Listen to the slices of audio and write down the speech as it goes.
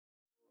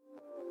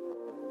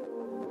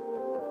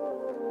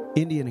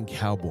Indian and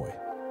Cowboy,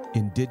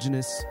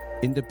 Indigenous,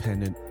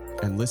 independent,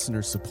 and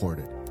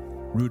listener-supported,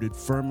 rooted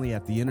firmly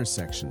at the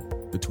intersection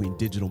between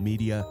digital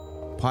media,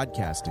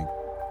 podcasting,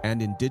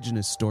 and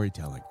Indigenous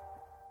storytelling.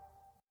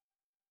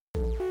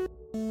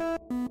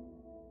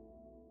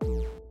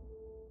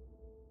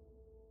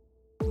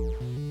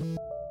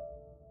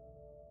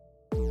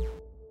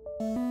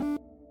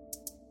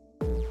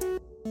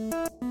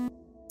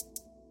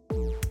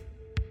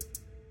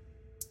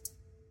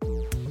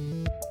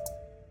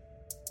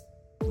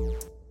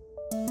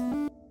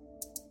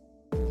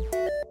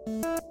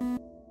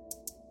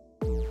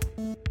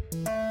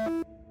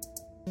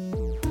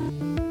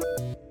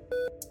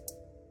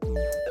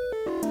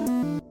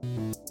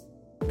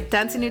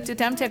 Dancing into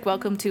Tamtek,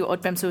 welcome to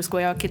Atotam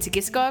Square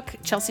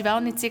Kitsigiskok, Chelsea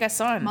Val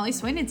Nitsigason. Molly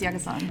Swin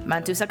Nitsigason.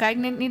 Mantusakag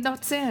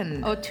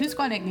Nidotsin. Oh,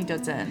 Tusquanek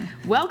Nidotsin.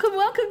 Welcome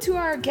to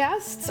our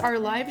guests, our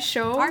live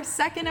show. Our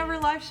second ever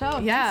live show.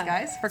 Yeah.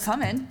 Thanks, guys, for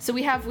coming. So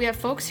we have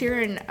folks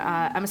here in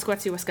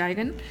Amaskwetsi,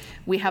 Waskaigan.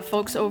 We have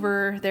folks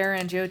over there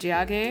in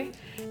Geogiage,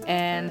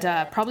 and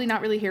probably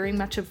not really hearing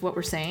much of what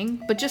we're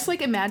saying, but just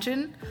like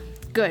imagine.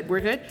 Good, we're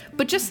good.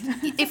 But just,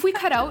 if we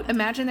cut out,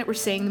 imagine that we're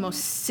saying the most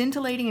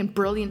scintillating and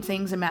brilliant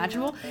things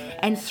imaginable,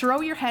 and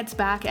throw your heads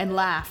back and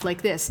laugh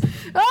like this.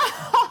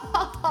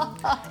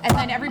 And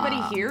then everybody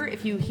here,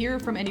 if you hear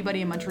from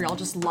anybody in Montreal,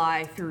 just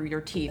lie through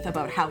your teeth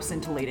about how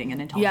scintillating and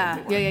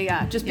intelligent they were.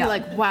 Yeah. Just be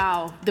like,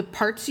 wow, the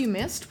parts you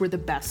missed were the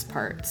best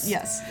parts.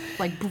 Yes,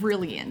 like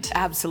brilliant.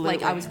 Absolutely.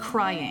 Like I was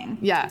crying.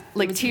 Yeah,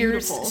 like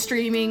tears beautiful.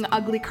 Streaming,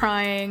 ugly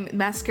crying,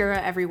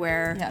 mascara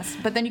everywhere. Yes,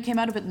 but then you came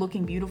out of it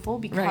looking beautiful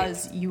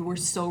because you were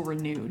so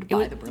renewed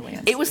by the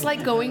brilliance. It was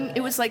like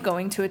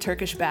going to a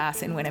Turkish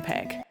bath in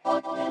Winnipeg.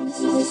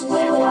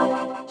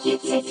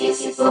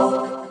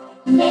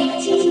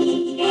 Métis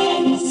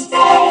in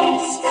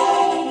space.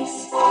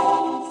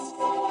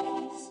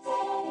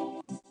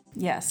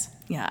 Yes.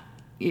 Yeah.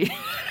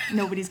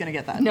 Nobody's gonna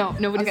get that. No,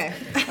 nobody's. Okay.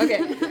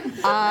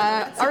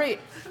 All right.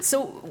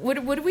 So what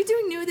are we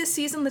doing new this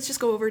season? Let's just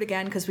go over it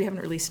again because we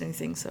haven't released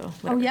anything. So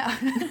whatever. Oh yeah.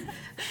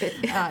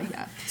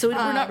 Yeah. So we're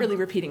not really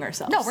repeating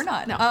ourselves. No, we're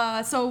not.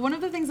 No. So one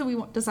of the things that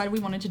we decided we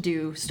wanted to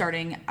do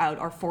starting out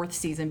our fourth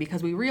season,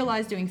 because we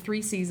realized doing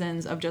 3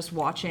 seasons of just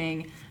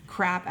watching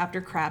crap after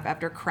crap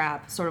after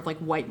crap, sort of like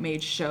white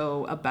mage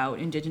show about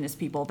Indigenous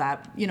people,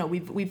 that, you know,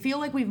 we feel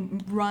like we've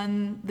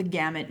run the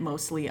gamut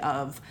mostly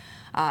of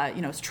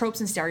tropes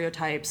and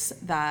stereotypes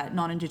that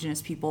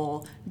non-Indigenous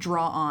people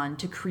draw on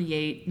to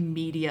create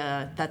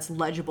media that's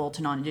legible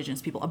to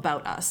non-Indigenous people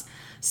about us.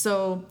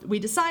 So we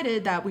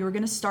decided that we were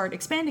going to start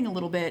expanding a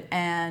little bit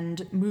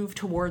and move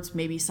towards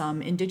maybe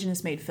some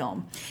Indigenous-made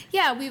film.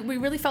 Yeah, we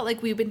really felt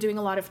like we've been doing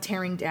a lot of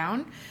tearing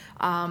down,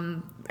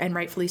 and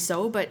rightfully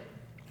so, but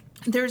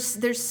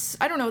there's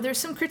I don't know, there's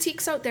some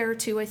critiques out there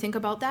too, I think,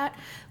 about that,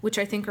 which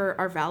I think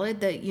are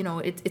valid, that, you know,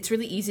 it's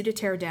really easy to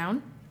tear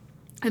down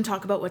and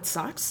talk about what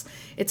sucks.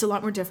 It's a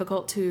lot more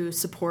difficult to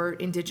support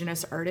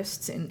Indigenous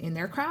artists in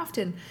their craft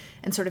and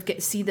sort of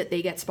see that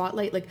they get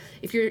spotlight. Like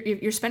if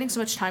you're spending so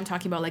much time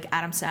talking about like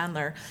Adam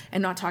Sandler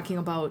and not talking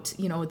about,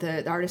 you know,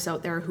 the artists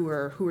out there who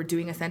are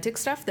doing authentic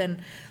stuff,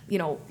 then, you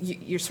know,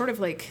 you're sort of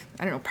like,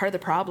 I don't know, part of the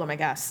problem, I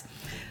guess.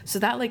 So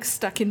that like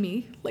stuck in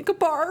me like a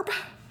barb.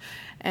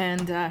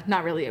 And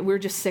not really. We're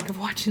just sick of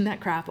watching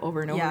that crap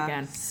over and over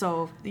again.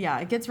 So yeah,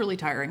 it gets really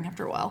tiring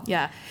after a while.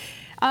 Yeah.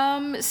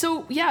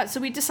 So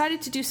we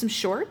decided to do some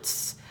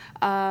shorts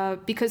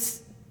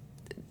because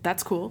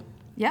that's cool.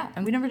 Yeah,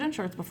 and we've never done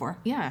shorts before.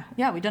 Yeah.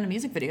 Yeah, we've done a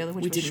music video,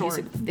 which was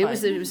short. It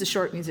was a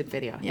short music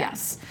video. Yeah.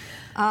 Yes.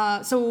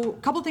 So a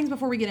couple things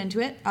before we get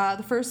into it.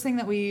 The first thing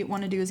that we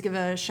want to do is give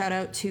a shout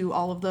out to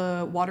all of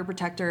the water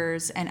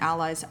protectors and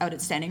allies out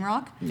at Standing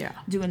Rock. Yeah.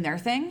 Doing their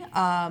thing.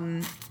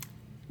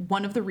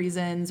 One of the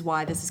reasons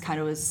why this is kind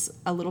of was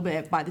a little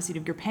bit by the seat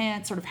of your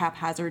pants, sort of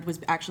haphazard, was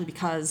actually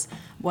because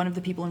one of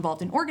the people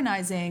involved in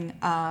organizing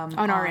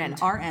on our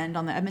end,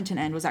 on the Edmonton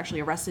end, was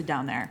actually arrested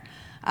down there.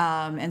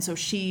 And so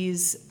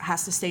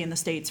has to stay in the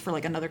States for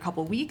like another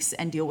couple weeks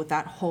and deal with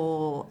that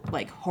whole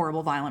like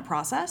horrible violent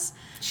process.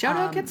 Shout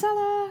out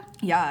Kitzela.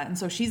 Yeah, and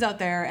so she's out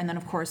there, and then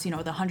of course, you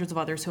know, the hundreds of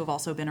others who have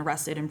also been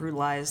arrested and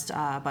brutalized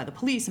by the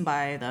police and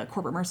by the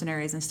corporate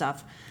mercenaries and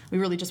stuff. We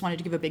really just wanted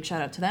to give a big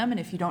shout out to them. And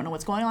if you don't know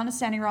what's going on at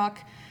Standing Rock,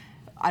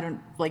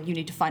 you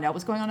need to find out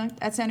what's going on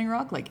at Standing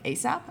Rock, like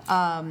ASAP.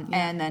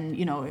 And then,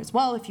 you know, as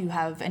well, if you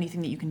have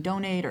anything that you can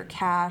donate or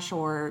cash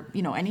or,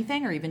 you know,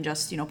 anything, or even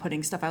just, you know,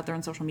 putting stuff out there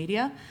on social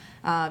media,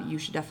 you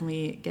should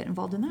definitely get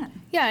involved in that.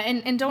 Yeah,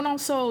 and don't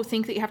also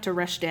think that you have to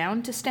rush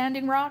down to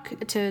Standing Rock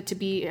to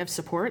be of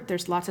support.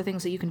 There's lots of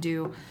things that you can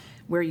do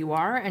where you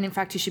are. And in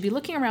fact, you should be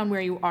looking around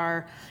where you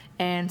are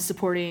and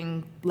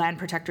supporting land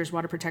protectors,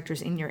 water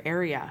protectors in your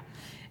area.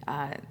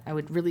 I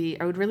would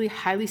really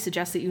highly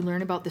suggest that you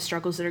learn about the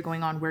struggles that are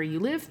going on where you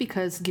live,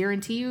 because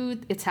guarantee you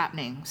it's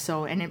happening.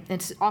 So, and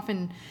it's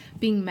often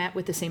being met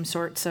with the same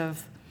sorts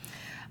of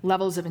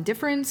levels of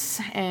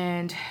indifference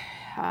and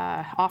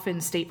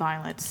often state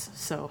violence.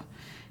 So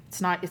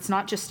it's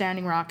not just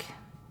Standing Rock,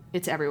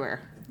 it's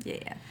everywhere.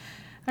 Yeah.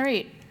 All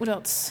right, what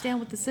else? Down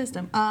with the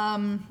system.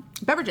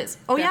 Beverages.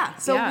 Oh yeah.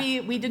 So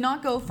Yeah. we did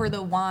not go for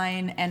the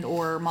wine and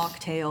or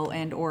mocktail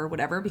and or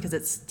whatever because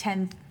it's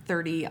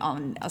 10:30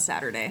 on a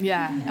Saturday.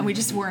 Yeah. And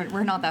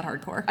we're not that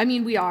hardcore. I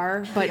mean, we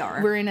are, but We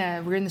are. we're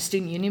in the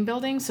student union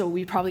building, so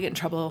we probably get in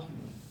trouble.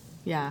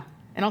 Yeah.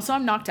 And also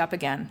I'm knocked up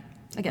again.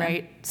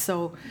 Right?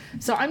 So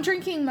I'm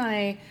drinking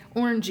my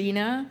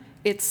Orangina.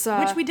 It's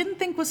Which we didn't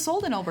think was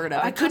sold in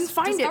Alberta. I couldn't just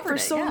find it discovered for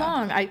so yeah.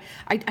 long.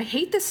 I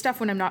hate this stuff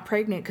when I'm not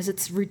pregnant because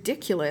it's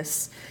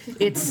ridiculous.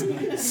 It's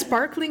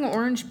sparkling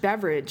orange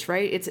beverage,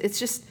 right? It's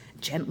just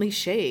gently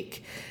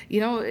shake.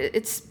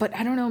 But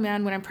I don't know,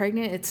 man. When I'm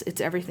pregnant,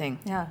 it's everything.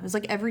 Yeah, it was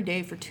like every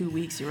day for 2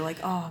 weeks. You were like,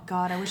 "Oh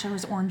God, I wish there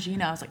was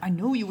Orangina." I was like, "I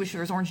know you wish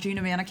there was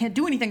Orangina, man. I can't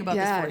do anything about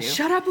this for you."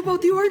 Shut up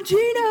about the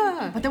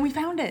Orangina. But then we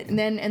found it. And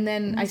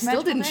then I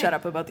still didn't shut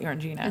up about the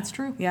Orangina. It's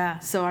true. Yeah.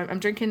 So I'm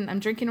drinking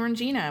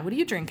Orangina. What are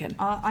you drinking?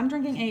 I'm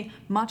drinking a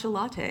matcha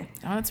latte.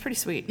 Oh, that's pretty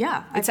sweet.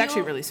 Yeah, It's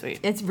actually really sweet.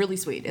 It's really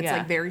sweet. It's Yeah.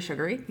 like very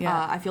sugary.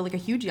 Yeah. I feel like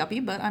a huge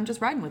yuppie, but I'm just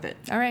riding with it.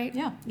 All right.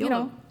 Yeah.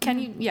 Can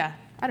you? Yeah.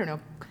 I don't know.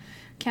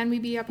 Can we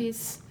be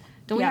yuppies?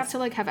 Don't we Yes. have to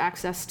like have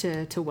access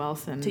to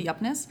wealth and To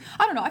yuppness?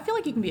 I don't know. I feel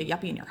like you can be a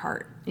yuppie in your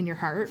heart. in your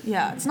heart?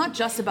 Yeah, it's not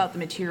just about the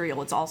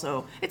material. It's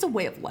a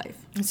way of life.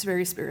 It's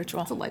very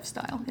spiritual. It's a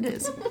lifestyle. It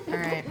is. All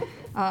right.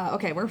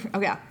 Okay,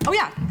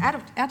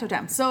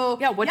 Atotam. So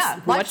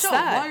What's live show.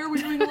 that? Why are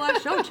we doing a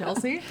live show,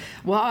 Chelsea?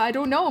 Well, I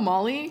don't know,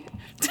 Molly.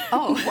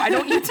 Oh, Why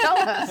don't you tell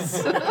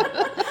us?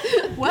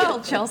 well,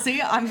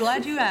 Chelsea, I'm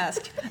glad you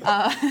asked.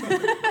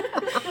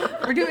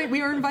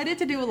 We were invited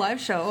to do a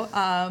live show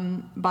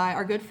by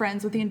our good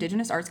friends with the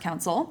Indigenous Arts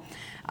Council,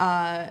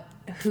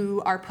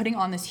 who are putting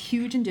on this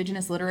huge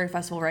Indigenous literary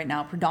festival right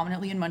now,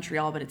 predominantly in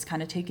Montreal, but it's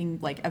kind of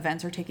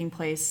events are taking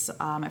place.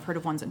 I've heard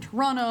of ones in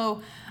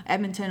Toronto,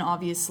 Edmonton,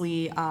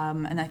 obviously,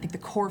 and I think the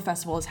Core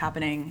Festival is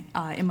happening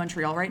in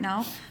Montreal right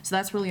now. So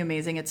that's really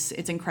amazing. It's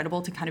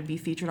incredible to kind of be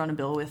featured on a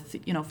bill with,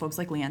 folks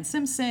like Leanne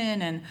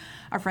Simpson and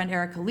our friend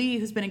Erica Lee,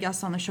 who's been a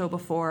guest on the show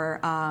before,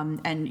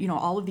 and,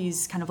 all of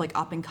these kind of like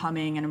up and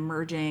coming and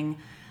emerging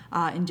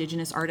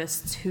Indigenous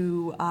artists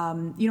who,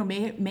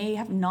 may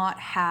have not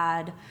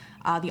had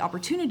the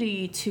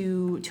opportunity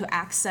to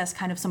access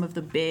kind of some of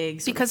the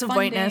big Because of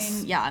funding,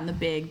 whiteness. yeah, and the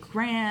big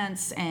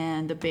grants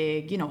and the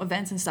big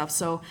events and stuff.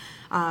 So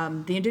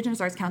the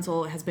Indigenous Arts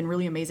Council has been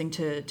really amazing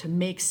to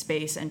make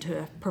space and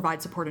to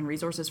provide support and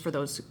resources for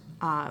those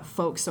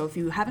folks. So if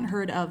you haven't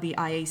heard of the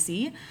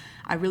IAC,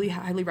 I really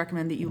highly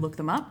recommend that you look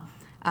them up.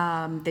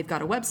 They've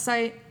got a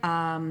website,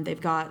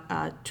 they've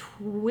got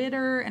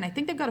Twitter, and I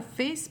think they've got a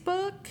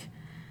Facebook.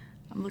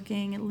 I'm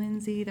looking at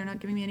Lindsay. They're not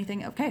giving me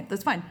anything. Okay,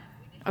 that's fine.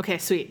 Okay,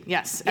 sweet.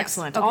 Yes,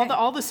 excellent. okay.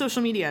 All the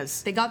social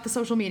medias. They got the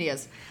social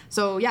medias.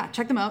 So yeah,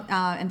 check them out.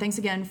 And thanks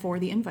again for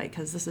the invite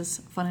because this is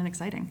fun and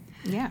exciting.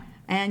 Yeah.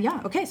 And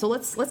yeah, okay, so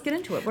let's get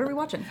into it. What are we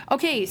watching?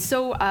 Okay,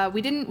 so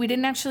we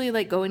didn't actually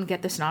like go and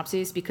get the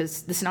synopses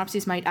because the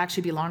synopses might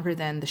actually be longer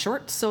than the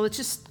shorts. So let's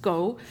just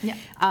go. Yeah.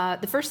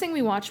 The first thing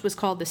we watched was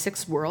called The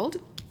Sixth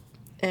World,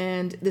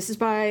 and this is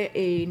by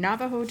a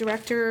Navajo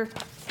director,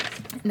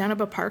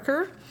 Nanaba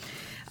Parker.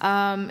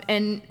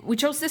 And we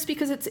chose this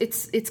because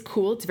it's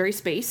cool. It's very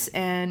space,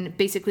 and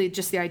basically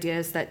just the idea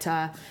is that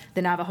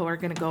the Navajo are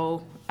going to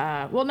go.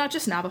 Well, not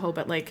just Navajo,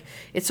 but like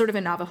it's sort of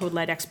a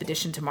Navajo-led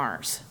expedition to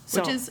Mars,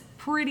 Which is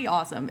pretty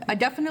awesome. I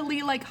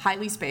definitely like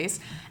highly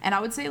spaced, and I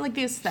would say like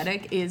the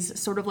aesthetic is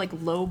sort of like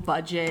low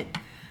budget,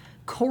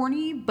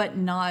 corny, but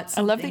not.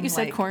 I love that you something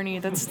said like, corny.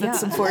 That's Yeah.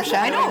 some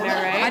foreshadowing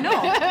there, right? I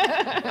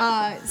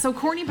know. So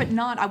corny, but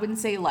not. I wouldn't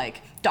say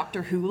like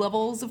Doctor Who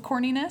levels of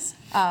corniness.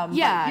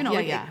 Yeah,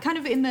 but, yeah. kind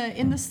of in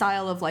the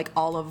style of like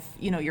all of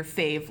your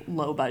fave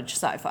low budget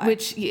sci-fi.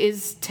 Which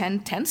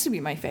tends to be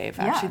my fave,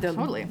 actually.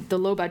 Totally. The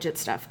low budget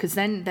stuff, because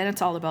then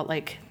it's all about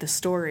like the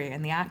story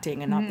and the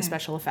acting and not the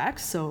special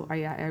effects. So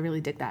I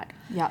really dig that.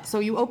 Yeah. So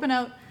you open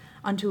out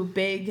onto a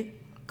big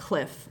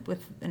cliff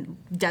with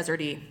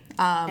deserty.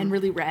 And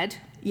really red.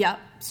 Yeah,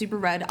 super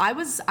red. I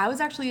was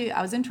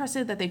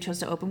interested that they chose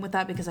to open with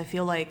that because I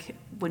feel like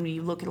when we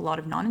look at a lot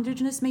of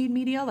non-Indigenous made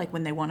media, like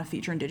when they want to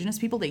feature Indigenous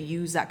people, they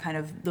use that kind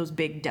of those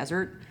big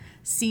desert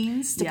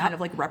scenes to kind of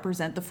like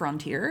represent the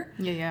frontier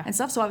and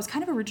stuff. So I was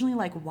kind of originally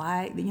like,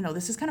 why,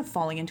 this is kind of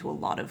falling into a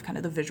lot of kind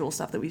of the visual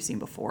stuff that we've seen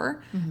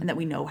before and that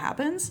we know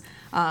happens.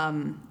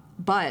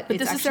 But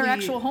this is their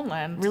actual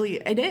homeland. Really,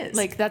 it is.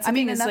 Like that's.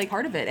 and that's like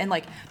part of it, and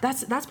like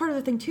that's part of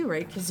the thing too,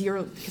 right? Because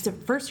at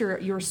first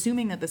you're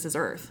assuming that this is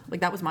Earth. Like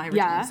that was my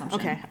original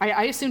assumption. Okay.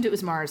 I assumed it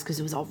was Mars because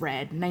it was all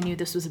red, and I knew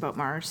this was about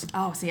Mars.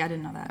 Oh, see, I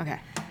didn't know that.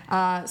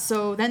 Okay.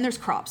 So then there's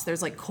crops.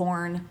 There's like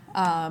corn.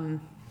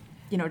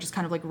 Just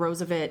kind of like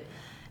rows of it,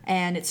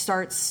 and it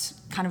starts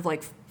kind of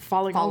like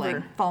falling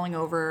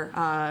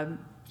over.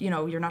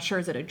 You're not sure,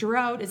 is it a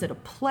drought? Is it a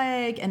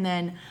plague? And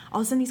then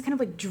all of a sudden these kind of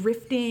like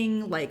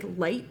drifting like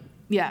light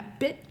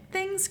bit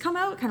things come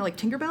out, kind of like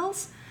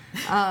Tinkerbells.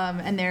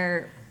 And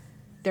they're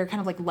kind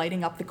of like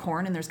lighting up the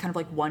corn, and there's kind of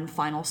like one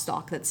final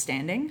stalk that's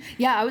standing.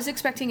 Yeah, I was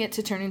expecting it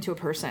to turn into a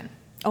person.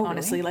 Oh,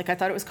 honestly, really? like I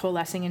thought it was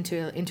coalescing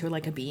into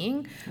like a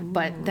being,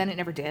 but then it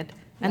never did.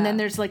 And then Yeah.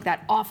 there's like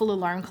that awful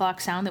alarm clock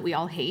sound that we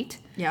all hate.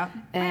 Yeah.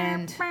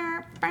 And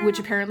which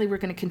apparently we're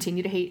going to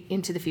continue to hate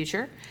into the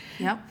future.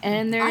 Yep.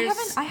 And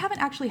there's I haven't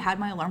actually had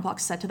my alarm clock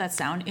set to that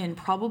sound in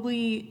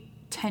probably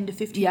 10 to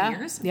 15 Yeah,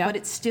 years, yeah. but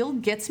it still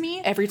gets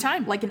me every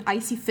time. like an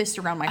icy fist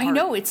around my heart. I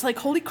know, it's like,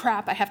 holy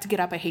crap, I have to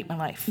get up, I hate my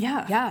life.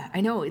 Yeah. Yeah,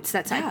 I know, it's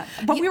that time. Yeah.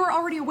 But we were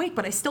already awake,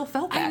 but I still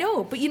felt that. I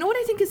know, but you know what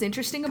I think is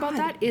interesting about God.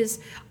 that is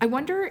I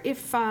wonder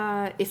if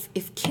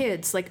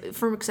kids, like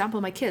for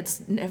example, my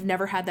kids have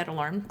never had that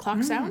alarm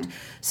clock sound.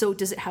 So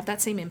does it have that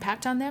same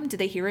impact on them? Do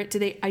they hear it? Do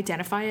they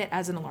identify it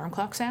as an alarm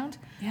clock sound?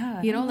 Yeah.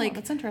 You know, I like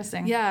that's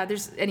interesting. Yeah,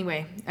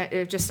 anyway.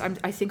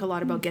 I think a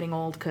lot about getting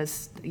old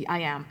because I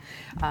am,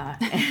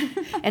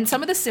 and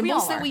some of the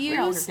symbols all that are. we We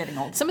all are use, getting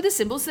old. some of the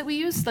symbols that we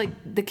use, like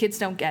the kids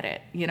don't get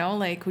it. You know,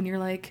 like when you're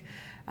like,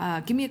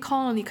 give me a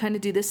call and you kind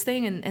of do this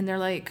thing, and they're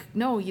like,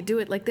 no, you do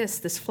it like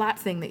this flat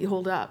thing that you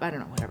hold up. I don't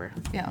know, whatever.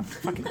 Yeah.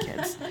 Fucking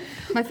kids.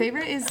 My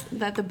favorite is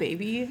that the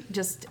baby,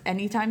 just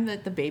anytime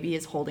that the baby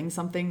is holding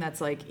something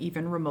that's like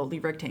even remotely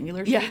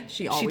rectangular, Yeah.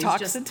 she She always talks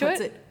just into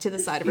puts it. it to the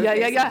side of her Yeah, face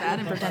yeah, like yeah. that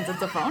and pretends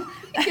it's a phone.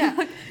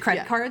 Yeah.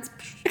 Credit Yeah. cards.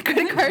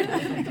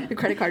 The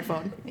credit card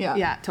phone. Yeah.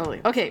 Yeah,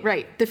 totally. Okay,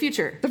 right. The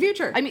future. The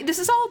future. I mean, this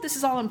is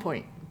all on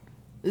point.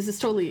 This is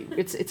totally,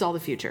 it's all the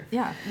future.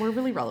 Yeah, we're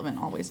really relevant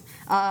always.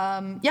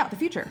 Yeah, the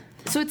future.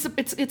 So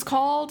it's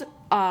called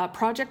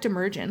Project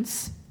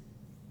Emergence.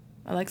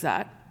 I like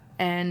that.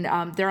 And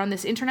they're on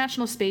this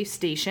International Space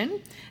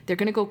Station. They're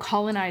going to go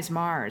colonize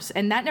Mars,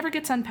 and that never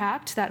gets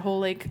unpacked. That whole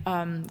like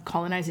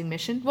colonizing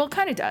mission. Well, it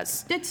kind of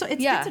does. It's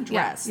Yeah, gets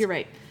addressed. you're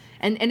right.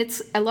 And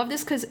it's I love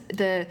this because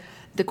the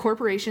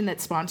corporation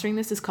that's sponsoring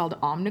this is called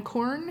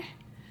Omnicorn.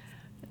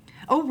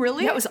 Oh,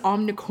 really? Yeah, it was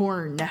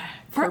Omnicorn I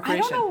Corporation.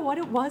 don't know what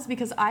it was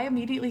because I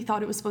immediately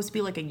thought it was supposed to be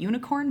like a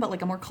unicorn, but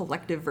like a more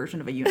collective version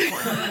of a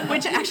unicorn,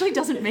 which actually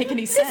doesn't make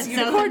any sense. This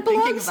now that I'm unicorn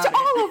thinking belongs about to it.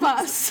 all of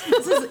us.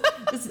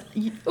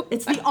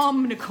 It's the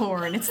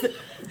omnicorn.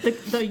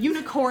 It's the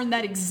unicorn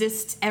that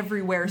exists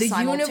everywhere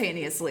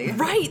simultaneously.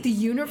 Right, the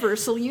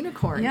universal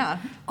unicorn. Yeah.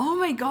 Oh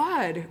my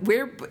God.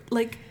 Where,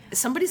 like,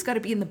 somebody's got to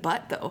be in the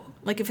butt, though.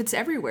 Like, if it's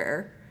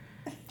everywhere.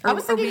 I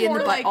was are we thinking in the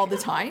more butt like- all the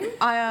time?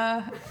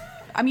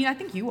 I mean, I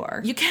think you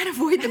are. You can't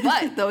avoid the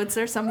butt, though. It's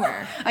there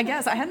somewhere. I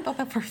guess I hadn't thought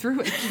that far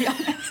through it, to be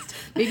honest.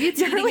 Maybe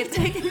it's You're hitting really it.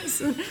 taking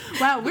this.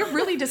 Wow, we're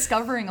really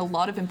discovering a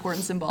lot of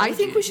important symbology. I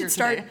think we should here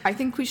start. today. I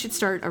think we should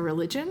start a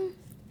religion.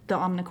 The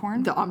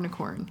omnicorn. The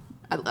Omnicorn.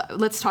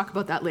 Let's talk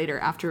about that later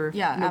after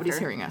nobody's after.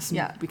 hearing us. And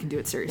Yeah. we can do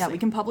it seriously. Yeah, we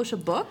can publish a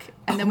book,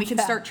 and then we can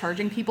start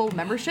charging people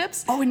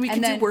memberships. Oh, and we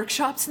can then, do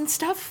workshops and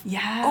stuff.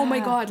 Yeah. Oh my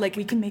God! Like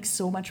we can make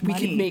so much we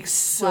money. could make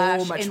so Slash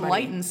much money.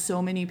 enlighten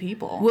so many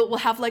people. We'll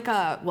have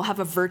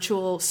a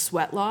virtual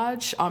sweat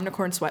lodge,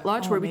 Omnicorn sweat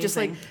lodge, where we just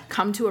like amazing.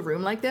 come to a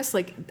room like this,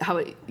 like how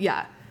it.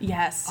 Yeah.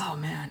 Yes. Oh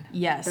man.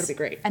 Yes. That'd be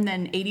great. And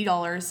then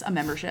 $80 a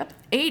membership.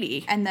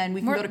 80. And then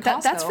we can go to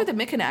That's Costco. for the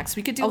Mechanacs.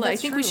 We could do. Oh, like, I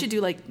that's think we true. should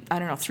do like I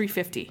don't know,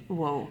 $350.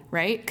 Whoa.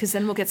 Right? Because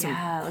then we'll get some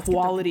Yeah, let's get the,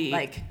 quality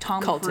like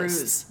Tom cultists.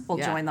 Cruise will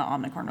Yeah. join the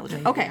Omnicorn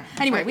religion. Yeah, Okay. yeah.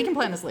 Anyway, Right. we can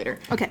plan this later.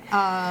 Okay.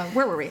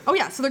 Where were we? Oh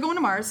yeah. So they're going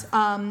to Mars,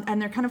 and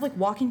they're kind of like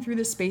walking through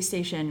this space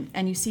station,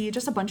 and you see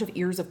just a bunch of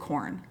ears of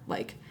corn,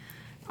 like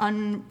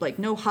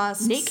no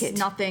husks, Naked.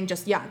 nothing,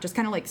 just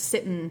kind of like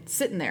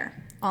sitting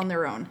there on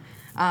their own.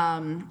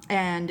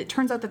 And it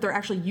turns out that they're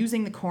actually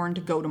using the corn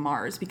to go to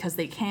Mars because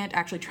they can't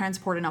actually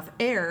transport enough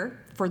air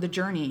for the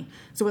journey.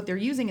 So what they're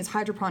using is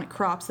hydroponic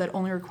crops that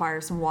only require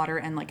some water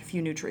and like a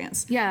few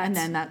nutrients. Yeah, And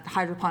it's- then that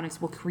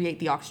hydroponics will create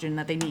the oxygen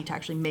that they need to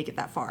actually make it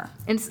that far.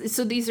 And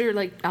so these are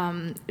like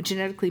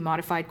genetically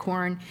modified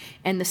corn,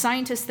 and the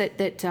scientist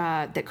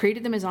that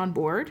created them is on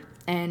board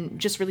and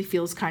just really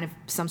feels kind of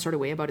some sort of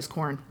way about his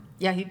corn.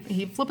 Yeah,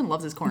 he flipping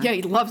loves his corn. Yeah,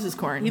 he loves his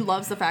corn. He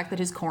loves the fact that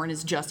his corn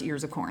is just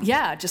ears of corn.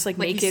 Yeah, just like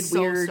Like, naked, he's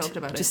so weird, stoked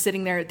about just it.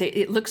 sitting there.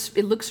 It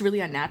looks really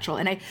unnatural,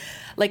 and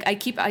I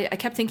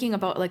kept thinking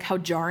about like how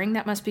jarring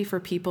that must be for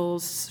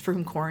for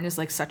whom corn is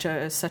like such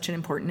an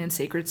important and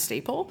sacred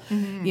staple.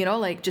 Mm-hmm. You know,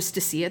 like just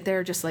to see it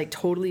there, just like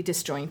totally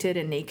disjointed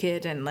and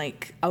naked and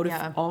like out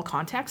Yeah. of all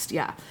context.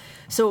 Yeah.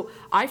 So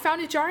I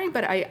found it jarring,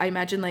 but I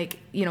imagine like,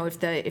 you know, if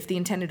the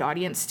intended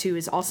audience too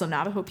is also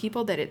Navajo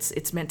people, that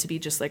it's meant to be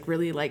just like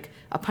really like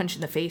a punch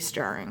in the face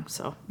jarring.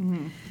 So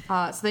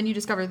So then you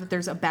discover that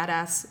there's a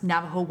badass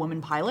Navajo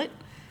woman pilot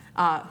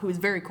who is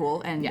very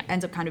cool and Yeah.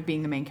 ends up kind of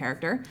being the main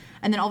character.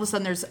 And then all of a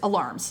sudden there's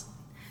alarms.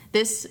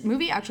 This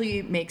movie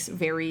actually makes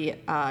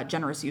very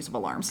generous use of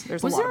alarms.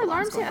 There's Was a lot there of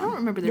alarms? going Yeah, I don't on.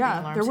 remember there being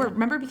alarms, there were. yeah.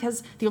 Remember,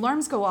 because the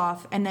alarms go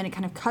off and then it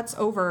kind of cuts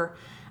over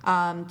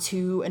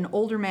to an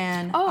older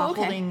man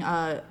Okay. holding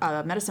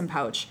a medicine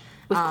pouch.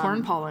 With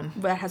corn pollen.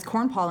 That has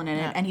corn pollen in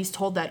it, Yeah. and he's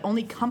told that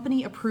only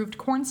company-approved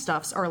corn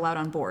stuffs are allowed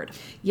on board.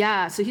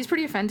 yeah, so he's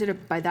pretty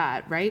offended by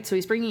that, right? So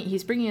he's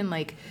bringing in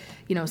like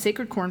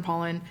sacred corn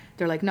pollen.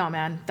 They're like, no,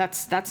 man,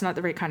 that's not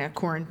the right kind of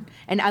corn.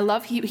 And I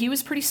love, he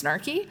was pretty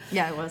snarky.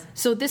 Yeah, it was.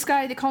 So this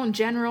guy, they call him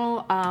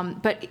General,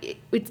 but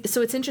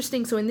so it's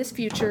interesting. So in this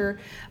future,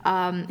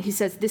 he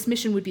says this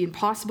mission would be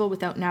impossible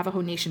without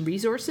Navajo Nation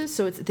resources.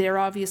 So they're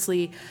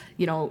obviously,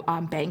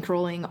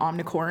 bankrolling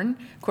Omnicorn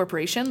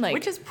Corporation, like,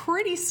 which is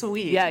pretty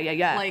sweet.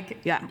 Yeah. Like,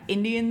 yeah.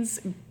 Indians,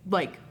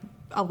 like,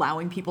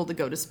 allowing people to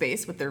go to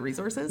space with their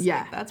resources.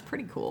 Yeah. Like, that's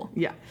pretty cool.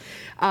 Yeah.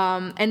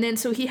 And then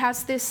so he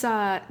has this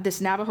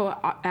Navajo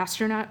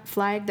astronaut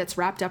flag that's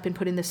wrapped up and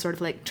put in this sort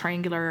of like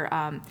triangular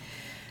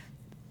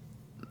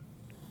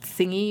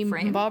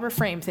thingy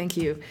frame, thank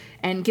you,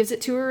 and gives it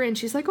to her, and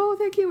she's like, oh,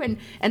 thank you.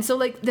 And so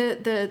like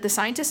the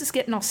scientist is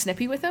getting all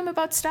snippy with him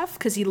about stuff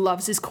because he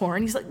loves his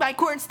corn. He's like, my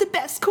corn's the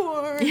best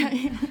corn.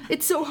 Yeah.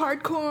 It's so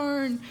hard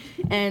corn.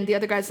 And the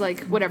other guy's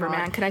like, whatever,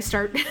 man, can I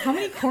start? How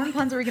many corn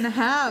puns are we gonna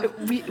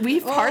have?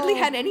 We've hardly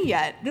had any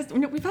yet.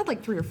 We've had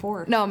like 3 or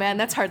 4. No, man,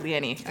 that's hardly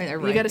any. Right,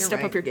 you got to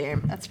step up your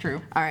game. That's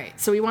true. All right,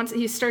 so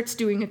he starts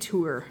doing a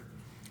tour.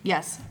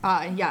 Yes.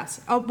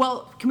 Yes. Oh,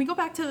 well, can we go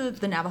back to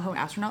the Navajo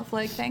astronaut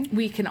flag thing?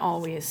 We can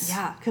always.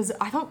 Yeah, because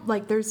I thought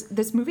like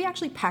this movie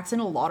actually packs in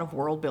a lot of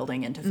world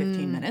building into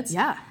 15 minutes.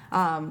 Yeah.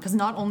 Because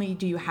not only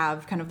do you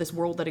have kind of this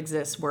world that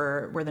exists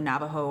where the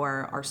Navajo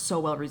are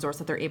so well resourced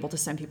that they're able to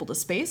send people to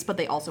space, but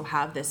they also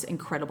have this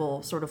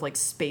incredible sort of like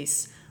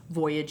space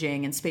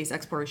voyaging and space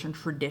exploration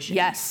tradition.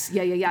 Yes.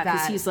 Yeah.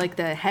 Because he's like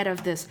the head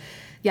of this.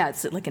 Yeah,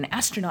 it's like an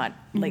astronaut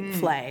like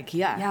flag.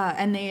 Yeah. Yeah,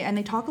 and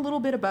they talk a little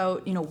bit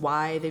about,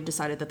 why they've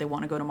decided that they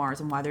want to go to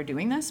Mars and why they're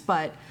doing this,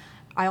 but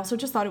I also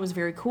just thought it was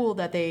very cool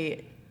that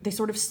they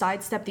sort of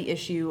sidestep the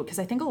issue, because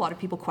I think a lot of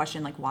people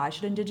question, like, why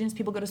should Indigenous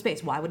people go to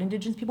space? Why would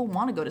Indigenous people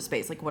want to go to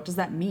space? Like, what does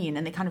that mean?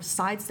 And they kind of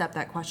sidestep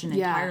that question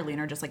entirely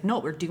and are just like, no,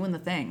 we're doing the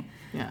thing.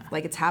 Yeah.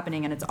 Like, it's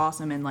happening and it's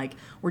awesome, and like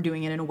we're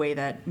doing it in a way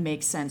that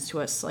makes sense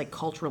to us, like,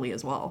 culturally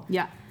as well.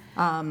 Yeah.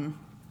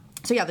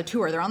 So yeah, the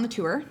tour. They're on the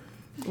tour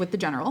with the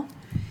general.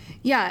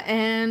 Yeah,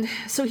 and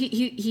so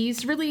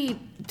he's really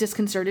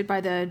disconcerted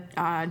by the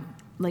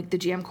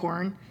GM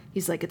corn.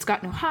 He's like, it's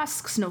got no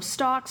husks, no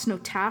stalks, no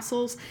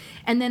tassels.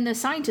 And then the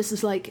scientist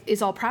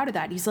is all proud of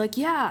that. He's like,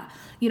 yeah,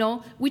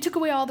 we took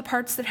away all the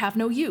parts that have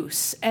no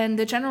use. And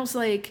the general's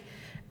like,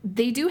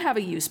 they do have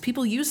a use.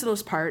 People use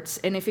those parts,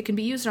 and if it can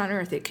be used on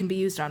Earth, it can be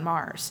used on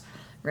Mars,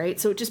 right?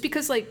 So just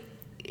because like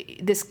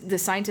the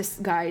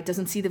scientist guy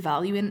doesn't see the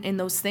value in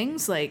those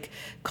things, like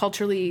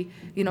culturally,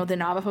 the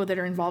Navajo that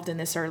are involved in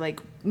this are like,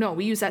 no,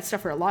 we use that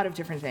stuff for a lot of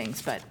different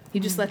things, but he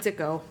just lets it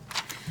go.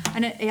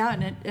 And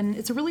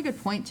it's a really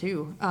good point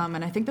too.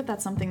 And I think that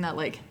that's something that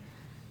like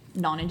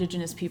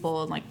non-Indigenous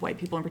people and like white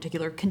people in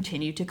particular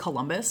continue to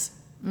Columbus,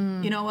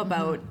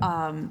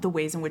 about the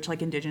ways in which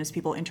like Indigenous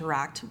people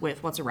interact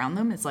with what's around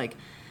them. It's like,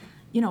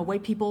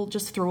 white people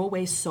just throw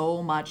away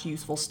so much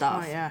useful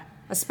stuff. Oh yeah.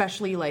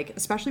 Especially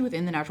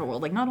within the natural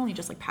world, like not only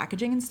just like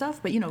packaging and stuff,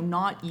 but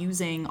not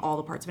using all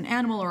the parts of an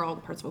animal or all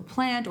the parts of a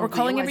plant, or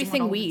calling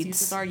everything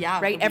weeds.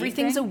 Right,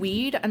 everything's a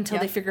weed until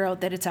they figure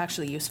out that it's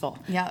actually useful.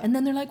 Yeah, and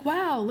then they're like,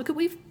 "Wow, look what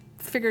we've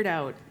figured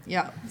out."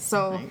 Yeah.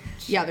 So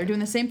they're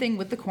doing the same thing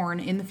with the corn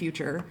in the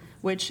future,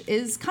 which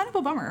is kind of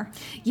a bummer.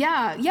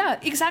 Yeah,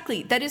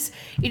 exactly. That is,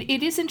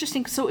 it is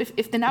interesting. So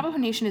if the Navajo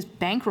Nation is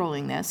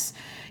bankrolling this,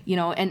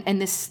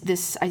 and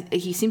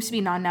he seems to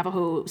be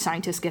non-Navajo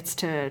scientist gets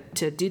to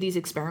do these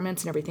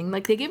experiments and everything.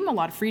 Like they give him a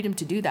lot of freedom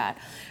to do that,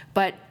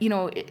 but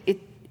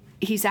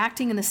he's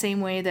acting in the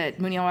same way that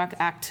Munyawak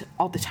act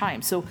all the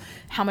time. So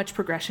how much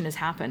progression has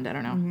happened? I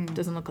don't know.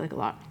 Doesn't look like a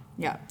lot.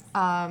 Yeah.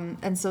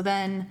 And so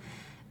then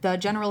the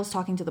general is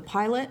talking to the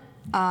pilot.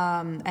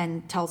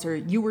 And tells her,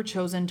 you were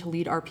chosen to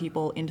lead our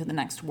people into the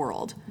next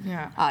world.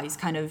 Yeah. He's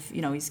kind of,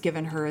 he's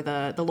given her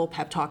the little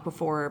pep talk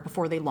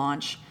before they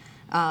launch.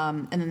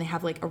 And then they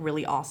have like a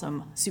really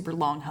awesome, super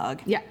long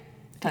hug. Yeah.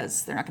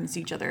 Because they're not going to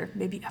see each other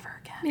maybe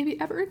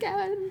ever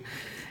again.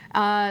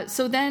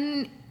 So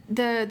then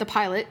the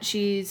pilot,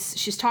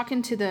 she's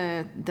talking to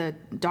the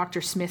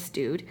Dr. Smith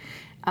dude.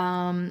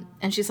 And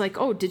she's like,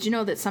 oh, did you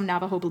know that some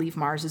Navajo believe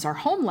Mars is our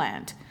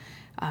homeland?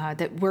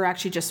 That we're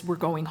actually we're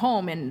going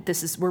home, and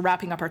we're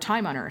wrapping up our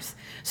time on Earth.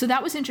 So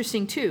that was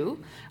interesting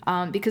too,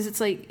 because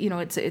it's like,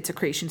 it's a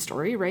creation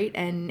story, right?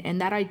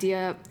 And that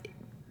idea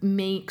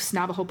makes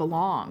Navajo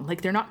belong.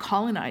 Like they're not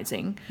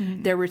colonizing,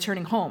 they're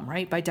returning home,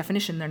 right? By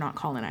definition, they're not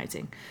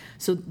colonizing.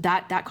 So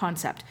that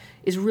concept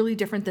is really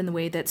different than the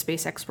way that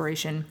space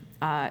exploration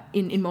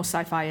in most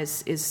sci-fi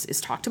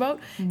is talked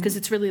about, because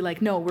it's really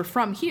like, no, we're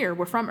from here,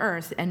 we're from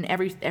Earth, and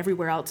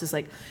everywhere else is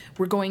like,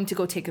 we're going to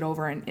go take it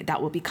over, and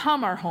that will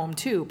become our home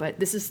too. But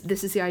this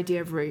is the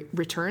idea of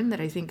return that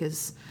I think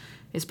is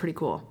pretty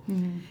cool.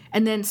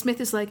 And then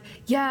Smith is like,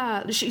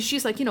 yeah,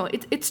 she's like,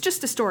 it's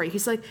just a story.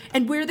 He's like,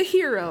 and we're the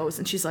heroes.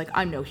 And she's like,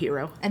 I'm no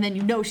hero. And then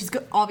she's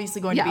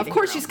obviously going to be the hero. Yeah, of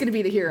course she's going to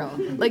be the hero.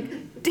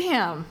 Like,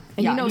 damn.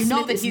 And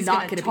Smith that he's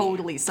not going to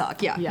totally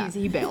suck. Yeah.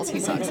 He bails. He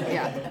sucks.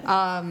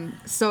 Yeah.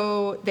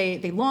 So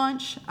they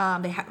launch.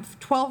 They have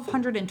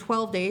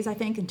 1,212 days, I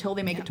think, until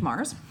they make it to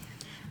Mars.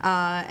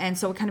 And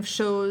so it kind of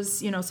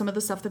shows, some of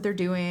the stuff that they're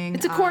doing.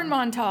 It's a corn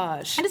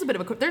montage. It is a bit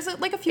of a, there's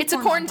like a few. It's a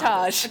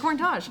corntage. A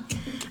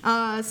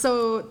corntage.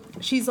 So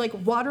she's like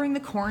watering the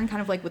corn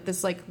kind of like with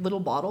this like little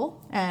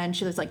bottle, and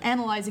she's like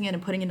analyzing it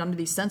and putting it under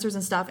these sensors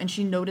and stuff, and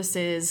she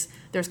notices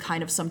there's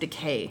kind of some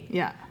decay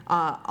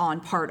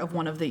on part of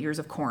one of the ears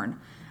of corn.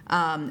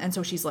 And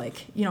so she's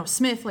like,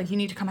 Smith, like, you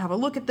need to come have a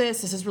look at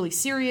this. This is really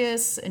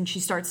serious. And she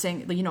starts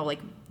saying, like,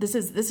 this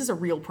is a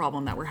real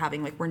problem that we're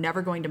having. Like, we're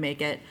never going to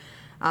make it.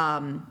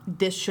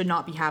 This should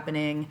not be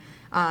happening.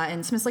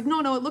 And Smith's like,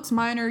 no, it looks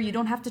minor. You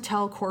don't have to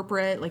tell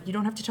corporate. Like, you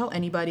don't have to tell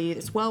anybody.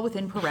 It's well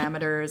within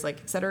parameters, like,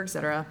 et cetera, et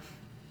cetera.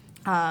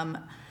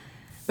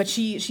 But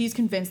she's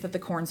convinced that the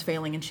corn's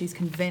failing, and she's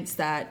convinced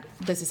that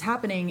this is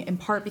happening in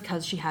part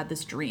because she had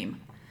this dream.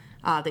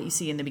 That you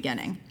see in the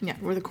beginning. Yeah,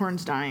 where the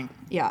corn's dying.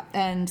 Yeah,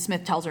 and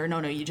Smith tells her, no,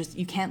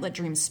 you can't let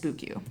dreams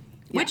spook you.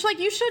 Yeah. Which, like,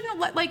 you shouldn't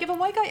let, like, if a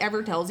white guy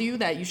ever tells you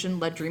that you shouldn't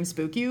let dreams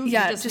spook you, you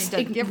just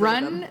need to get rid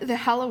of them. Run the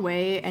hell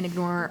away and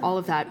ignore all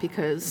of that,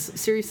 because,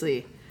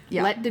 seriously,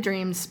 let the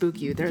dreams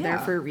spook you. They're there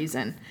for a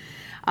reason.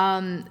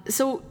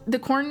 So the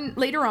corn,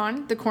 later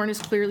on, the corn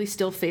is clearly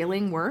still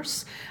failing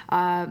worse.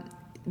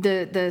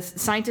 The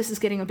scientist is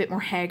getting a bit more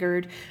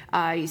haggard.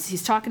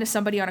 He's talking to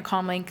somebody on a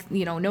comm link.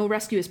 No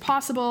rescue is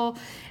possible.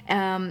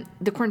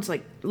 The corn's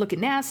like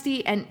looking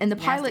nasty, and the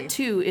pilot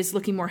too is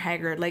looking more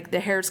haggard. Like the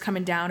hair's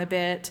coming down a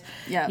bit.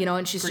 Yeah,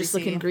 and she's just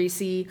looking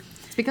greasy.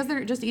 It's because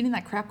they're just eating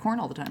that crap corn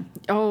all the time.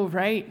 Oh,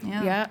 right.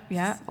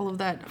 Yeah. All of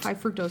that high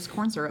fructose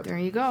corn syrup. There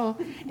you go.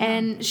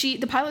 And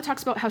the pilot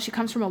talks about how she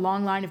comes from a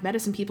long line of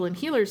medicine people and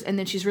healers, and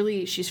then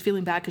she's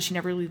feeling bad because she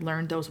never really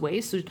learned those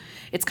ways. So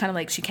it's kind of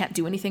like she can't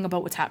do anything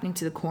about what's happening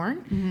to the corn.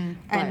 Mm-hmm.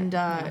 But,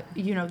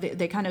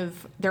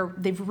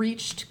 and they've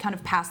reached kind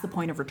of past the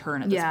point of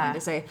return at this point. They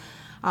say,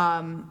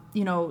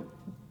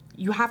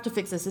 you have to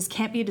fix this. This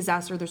can't be a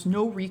disaster. There's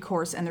no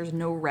recourse and there's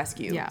no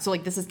rescue. Yeah. So,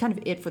 like, this is kind of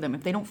it for them.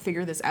 If they don't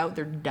figure this out,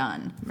 they're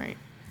done. Right.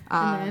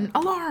 And then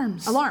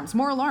alarms.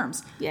 More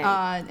alarms.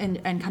 Yeah.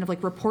 And kind of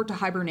like report to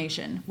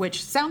hibernation,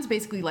 which sounds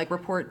basically like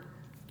report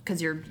because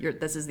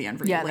this is the end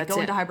for you. Like, go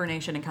into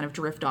hibernation and kind of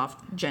drift off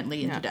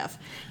gently into death.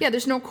 Yeah,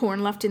 there's no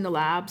corn left in the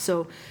lab,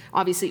 so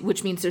obviously,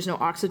 which means there's no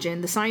oxygen.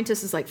 The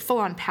scientist is like full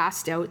on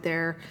passed out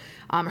there.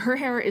 Her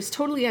hair is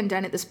totally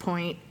undone at this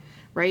point.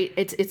 Right,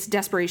 it's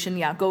desperation.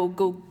 Yeah,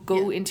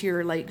 go into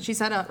your like. She's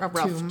had a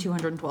rough tomb.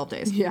 212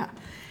 days. Yeah,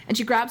 and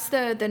she grabs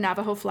the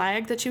Navajo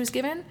flag that she was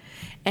given,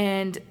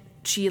 and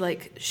she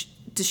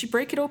does she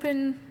break it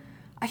open?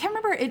 I can't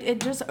remember.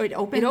 It opens.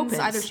 It opens.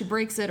 Either she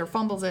breaks it or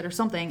fumbles it or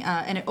something,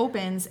 and it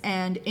opens.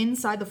 And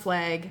inside the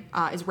flag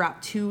is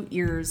wrapped 2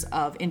 ears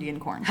of Indian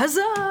corn.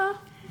 Huzzah!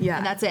 Yeah,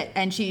 and that's it.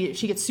 And she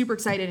gets super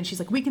excited, and she's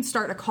like, "We can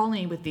start a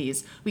colony with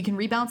these. We can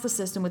rebalance the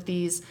system with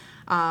these,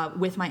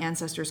 with my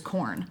ancestors'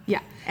 corn." Yeah,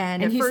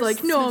 and he's first,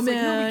 like, "No, man,"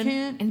 like, "No, we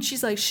can't." And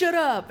she's like, "Shut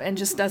up," and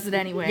just does it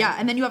anyway. Yeah,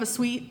 and then you have a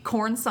sweet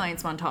corn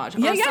science montage.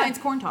 Science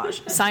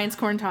corntage. Science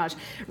corntage.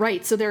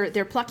 Right. So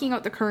they're plucking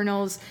out the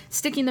kernels,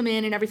 sticking them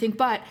in, and everything.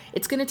 But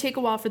it's going to take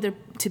a while for there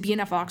to be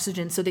enough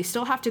oxygen. So they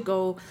still have to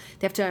go.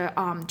 They have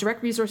to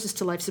direct resources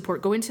to life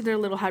support. Go into their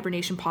little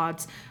hibernation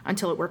pods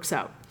until it works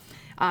out.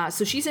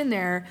 So she's in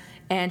there,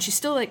 and she's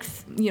still like,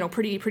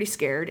 pretty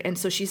scared. And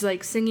so she's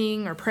like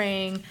singing or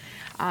praying.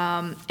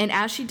 And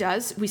as she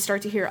does, we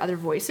start to hear other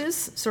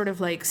voices sort of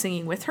like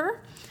singing with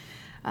her.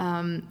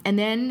 And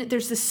then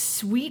there's this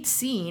sweet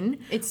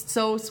scene. It's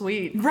so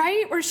sweet.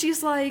 Right? Where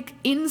she's like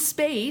in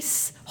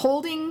space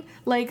holding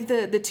like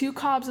the 2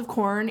 cobs of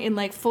corn in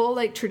like full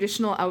like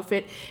traditional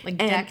outfit. Like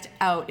decked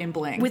out in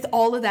bling. With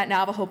all of that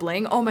Navajo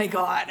bling. Oh my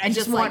God. I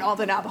just want all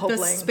the Navajo bling.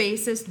 The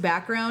spacist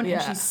background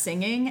and she's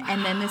singing,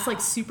 and then this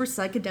like super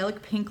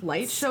psychedelic pink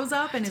light shows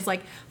up and is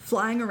like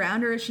flying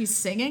around her as she's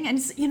singing. And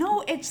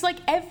it's like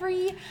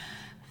every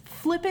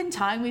flippin'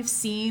 time we've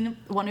seen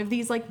one of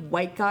these like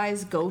white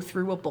guys go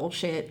through a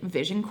bullshit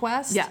vision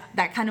quest. Yeah.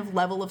 That kind of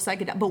level of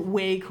psychedelic, but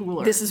way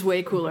cooler. This is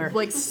way cooler.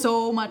 Like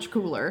so much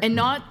cooler. And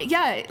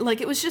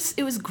like it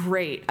was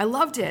great. I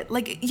loved it.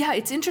 Like, yeah,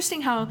 it's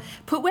interesting how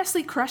put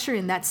Wesley Crusher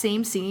in that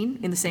same scene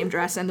in the same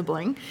dress and the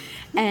bling.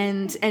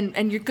 And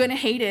you're gonna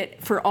hate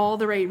it for all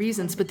the right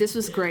reasons, but this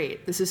was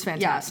great. This is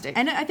fantastic.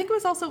 Yeah. And I think it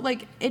was also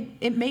like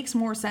it makes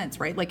more sense,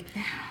 right? Like,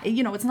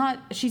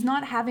 she's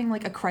not having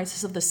like a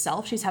crisis of the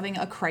self, she's having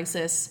a crisis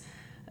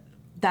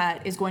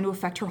that is going to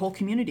affect her whole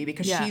community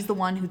because she's the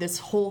one who this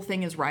whole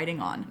thing is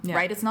riding on,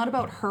 right? It's not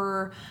about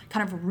her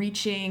kind of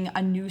reaching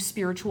a new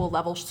spiritual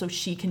level so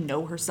she can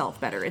know herself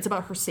better. It's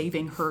about her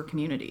saving her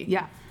community.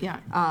 Yeah.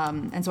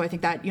 And so I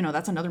think that,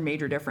 that's another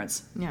major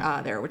difference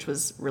there, which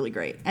was really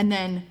great. And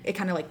then it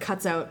kind of like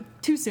cuts out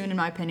too soon, in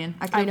my opinion.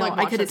 I know,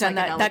 I could have done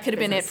that. That could have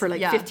been it for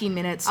like 15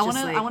 minutes. I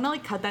want to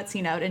like cut that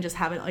scene out and just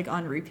have it like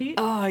on repeat.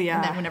 Oh, yeah.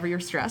 And then whenever you're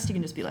stressed, you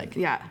can just be like,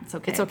 it's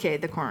okay. It's okay,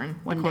 the corn.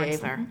 One day,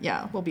 there.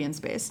 Yeah, we'll be in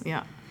space.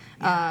 Yeah.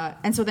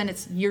 And so then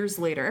it's years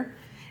later.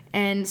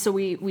 And so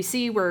we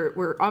see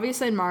we're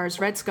obviously in Mars,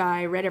 red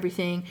sky, red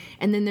everything.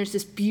 And then there's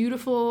this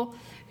beautiful,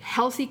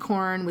 healthy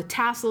corn with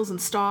tassels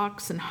and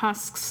stalks and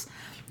husks.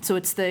 So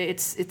it's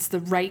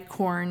the right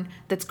corn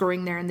that's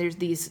growing there, and there's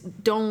these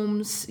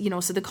domes,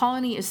 so the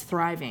colony is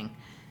thriving.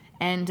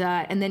 And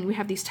then we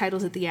have these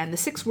titles at the end: The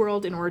Sixth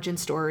World, an Origin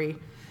Story,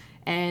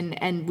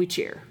 and we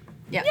cheer.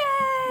 Yeah.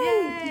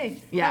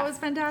 Yay! Yeah. That was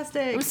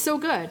fantastic. It was so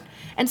good.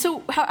 And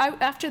so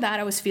after that,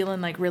 I was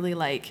feeling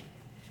really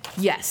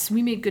yes,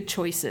 we made good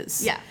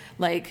choices. Yeah.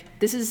 We should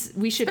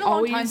It's been a long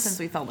always. time since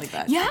we felt like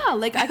that. Yeah,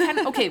 I kind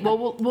of okay.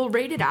 Well, we'll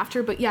rate it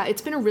after, but yeah,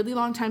 it's been a really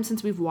long time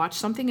since we've watched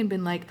something and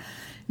been like,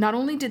 not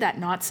only did that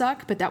not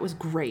suck, but that was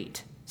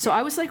great. So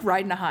I was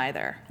riding a high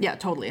there. Yeah,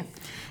 totally.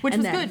 Which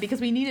And was then- good because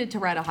we needed to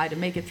ride a high to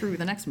make it through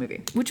the next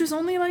movie. Which was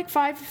only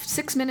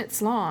 5-6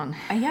 minutes long.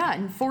 Yeah,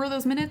 and 4 of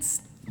those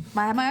minutes,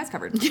 I had my eyes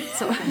covered.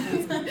 So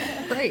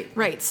great.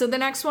 Right. So the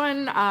next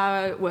one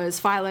was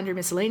File Under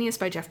Miscellaneous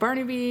by Jeff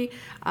Barnaby,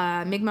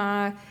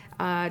 Mi'kmaq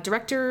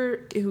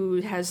director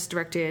who has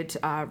directed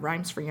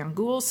Rhymes for Young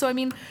Ghouls. So I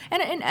mean,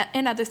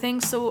 and other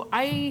things. So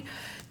I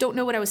don't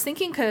know what I was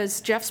thinking because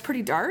Jeff's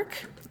pretty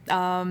dark,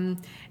 and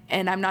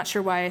I'm not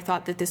sure why I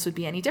thought that this would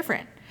be any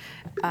different.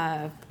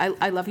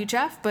 I love you,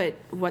 Jeff, but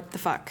what the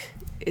fuck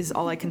is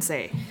all I can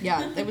say.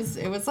 Yeah, it was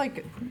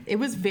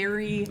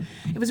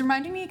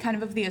reminding me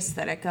kind of the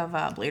aesthetic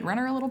of Blade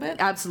Runner a little bit.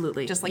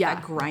 Absolutely. Just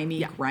that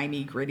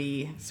grimy,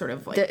 gritty sort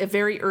of a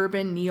very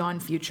urban neon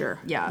future.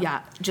 Yeah.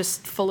 Yeah.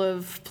 Just full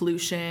of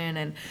pollution.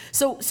 And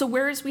so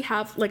whereas we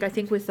have, I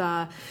think with,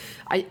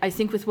 I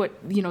think with what,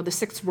 the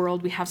Sixth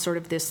World, we have sort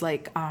of this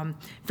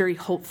very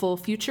hopeful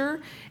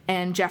future.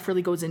 And Jeff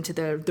really goes into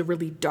the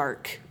really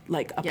dark,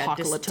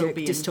 apocalyptic,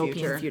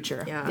 dystopian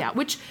future. Yeah.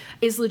 Which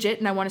is legit.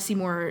 And I want to see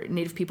more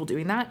Native people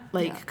doing that.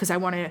 Because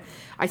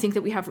I think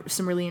that we have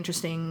some really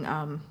interesting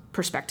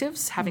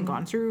perspectives, having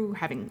gone through,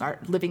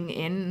 living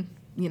in,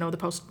 the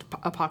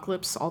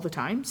post-apocalypse all the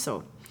time.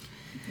 So,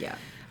 yeah.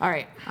 All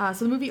right.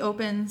 So the movie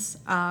opens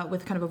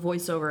with kind of a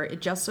voiceover.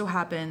 It just so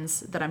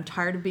happens that I'm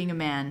tired of being a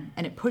man,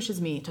 and it pushes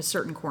me to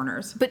certain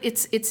corners. But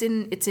it's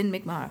in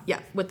Mi'kmaq. Yeah,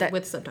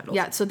 with subtitles.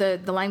 Yeah, so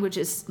the language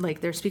is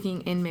they're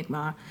speaking in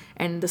Mi'kmaq,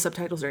 and the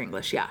subtitles are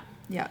English. Yeah.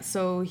 Yeah.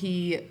 So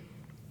you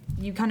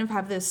kind of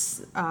have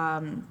this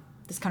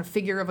this kind of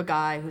figure of a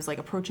guy who's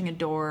approaching a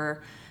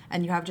door,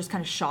 and you have just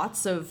kind of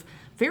shots of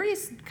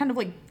various kind of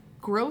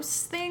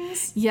gross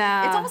things.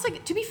 Yeah. It's almost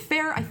to be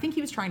fair, I think he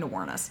was trying to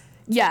warn us.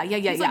 Yeah.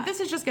 He's this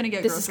is just going to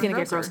get this grosser. This is going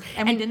to get gross.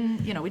 And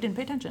we didn't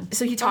pay attention.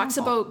 So he talks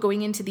about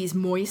going into these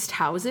moist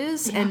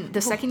houses, and the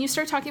second you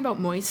start talking about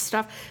moist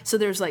stuff, so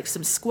there's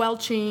some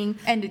squelching.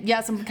 And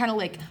some kind of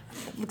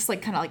looks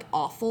kind of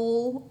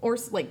awful or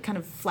kind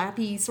of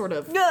flappy sort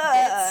of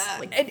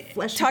and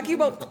flesh. Talking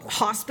about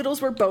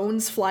hospitals where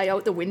bones fly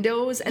out the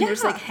windows, and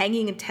there's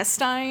hanging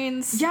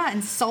intestines. Yeah,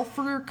 and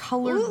sulfur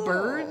colored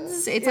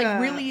birds. It's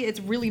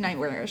really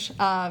nightmarish.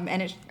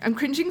 And I'm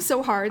cringing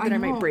so hard that I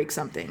might break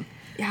something.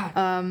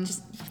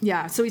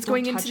 Yeah. So he's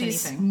going into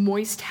these anything.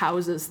 moist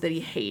houses that he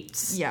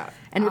hates. Yeah.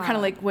 And we're kind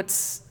of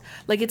what's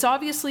it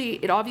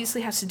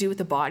obviously has to do with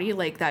the body,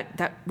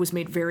 that was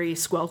made very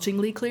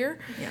squelchingly clear.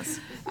 Yes.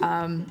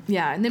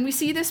 Yeah. And then we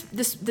see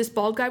this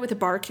bald guy with a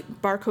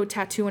barcode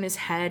tattoo on his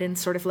head and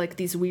sort of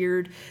these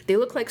weird, they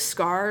look like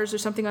scars or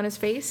something on his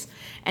face.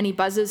 And he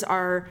buzzes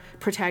our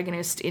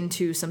protagonist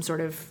into some sort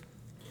of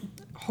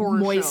horror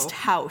moist show.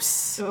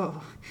 House.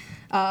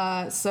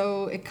 Oh.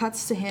 So it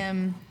cuts to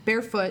him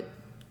barefoot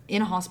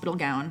in a hospital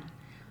gown,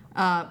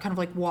 kind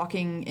of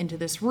walking into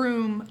this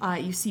room.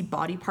 You see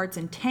body parts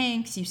in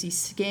tanks, you see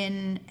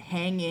skin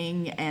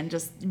hanging, and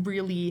just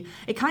really,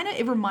 it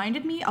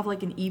reminded me of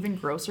an even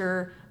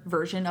grosser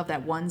version of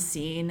that one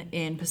scene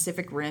in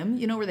Pacific Rim,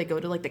 where they go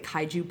to the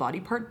kaiju body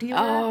part dealer.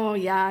 Oh,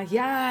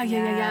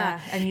 yeah.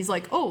 And he's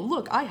like, oh,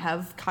 look, I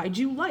have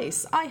kaiju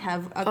lice. I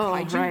have a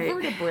kaiju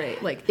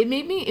vertebrae. It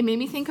made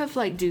me think of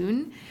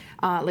Dune.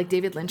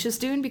 David Lynch's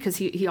Dune, because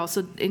he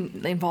also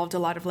involved a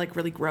lot of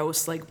really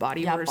gross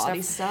body horror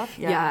stuff.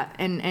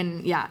 And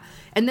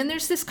then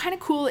there's this kind of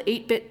cool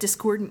 8-bit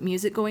discordant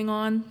music going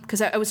on, because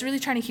I was really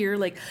trying to hear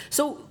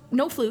so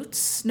no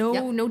flutes,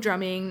 no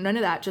drumming, none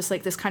of that, just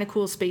this kind of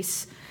cool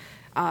space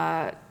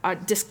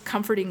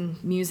discomforting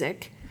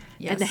music.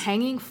 Yes. And the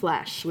hanging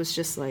flesh was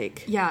just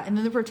yeah, and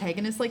then the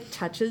protagonist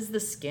touches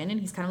the skin, and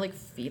he's kind of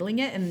feeling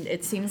it, and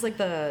it seems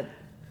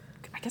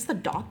I guess the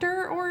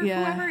doctor or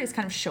whoever is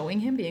kind of showing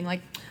him, being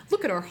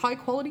look at our high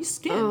quality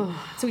skin. Ugh.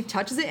 So he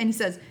touches it and he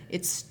says,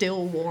 it's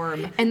still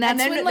warm. And then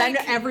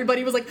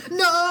everybody was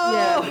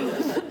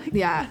no!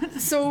 Yeah.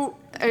 So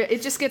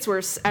it just gets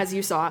worse, as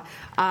you saw.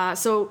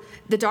 So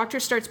the doctor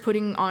starts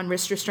putting on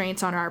wrist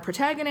restraints on our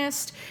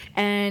protagonist,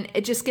 and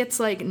it just gets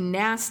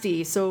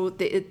nasty. So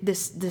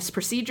this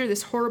procedure,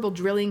 this horrible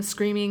drilling,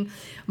 screaming,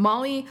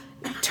 Molly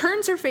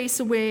turns her face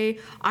away.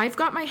 I've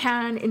got my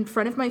hand in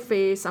front of my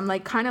face. I'm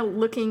kind of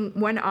looking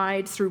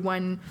one-eyed through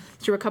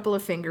a couple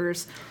of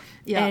fingers.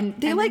 Yeah. And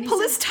they pull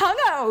his tongue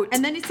out.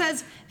 And then he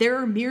says, there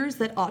are mirrors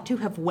that ought to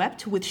have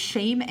wept with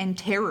shame and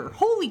terror.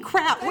 Holy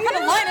crap, what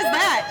kind of line is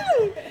that?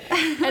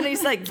 And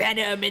he's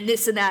venom and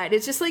this and that.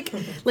 It's just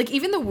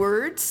even the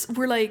words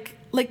were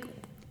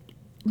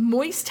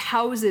moist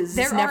houses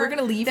is never going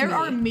to leave me. There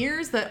are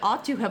mirrors that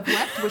ought to have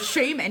left with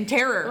shame and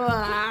terror.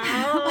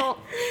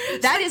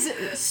 That is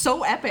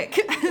so epic.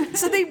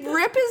 So they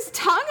rip his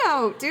tongue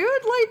out, dude.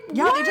 Like,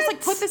 yeah, what? they just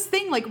like put this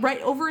thing like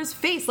right over his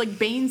face, like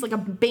Bane's, like a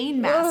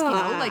Bane mask, you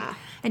know, like,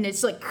 and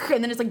it's like,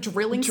 and then it's like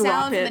drilling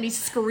sounds, and then he's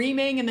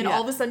screaming, and then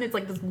all of a sudden it's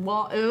like this.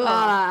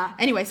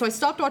 Anyway, so I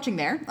stopped watching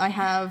there. I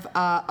have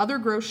other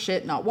gross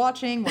shit not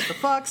watching. What the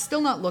fuck?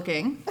 Still not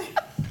looking.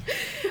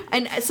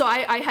 And so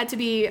I had to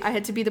be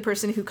the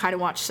person who kind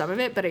of watched some of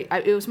it, but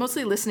it was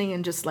mostly listening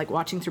and just like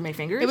watching through my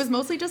fingers. It was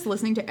mostly just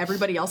listening to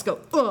everybody else go,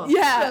 Oh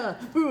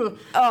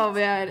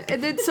man.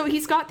 And then so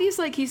he's got these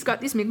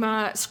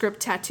Mi'kmaq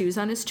script tattoos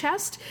on his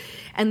chest,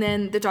 and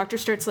then the doctor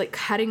starts like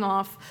cutting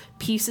off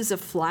pieces of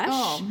flesh.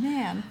 Oh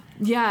man.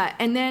 Yeah,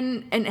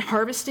 and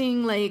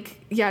harvesting like,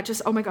 yeah,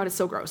 just, oh my God, it's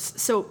so gross.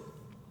 So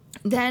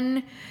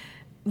then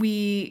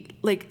we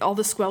like, all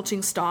the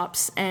squelching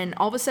stops, and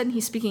all of a sudden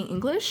he's speaking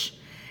English.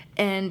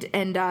 And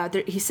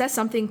he says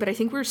something, but I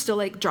think we were still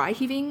like dry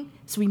heaving,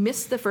 so we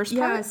missed the first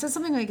part. Yeah, it says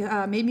something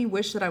like, made me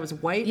wish that I was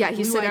white. Yeah,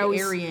 he said I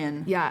was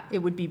Aryan. Yeah, it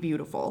would be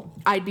beautiful.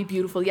 I'd be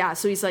beautiful. Yeah,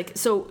 so he's like,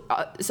 so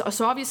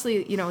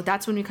obviously, you know,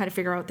 that's when we kind of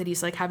figure out that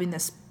he's like having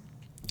this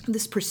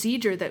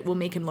procedure that will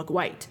make him look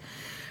white,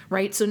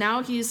 right? So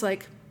now he's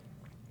like,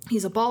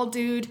 he's a bald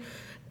dude,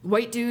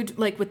 white dude,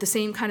 like with the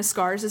same kind of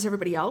scars as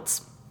everybody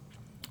else,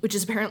 which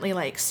is apparently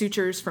like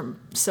sutures from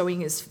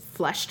sewing his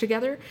flesh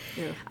together.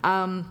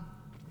 Yeah.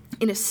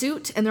 In a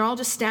suit, and they're all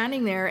just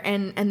standing there,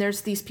 and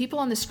there's these people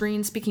on the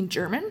screen speaking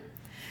German.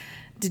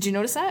 Did you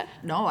notice that?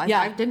 No,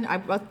 I didn't. I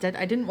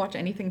didn't watch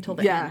anything till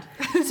the end.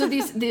 So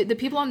the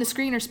people on the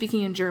screen are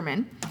speaking in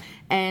German,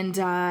 and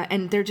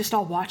they're just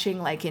all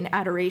watching like in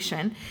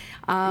adoration.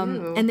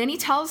 And then he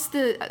tells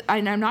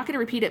and I'm not going to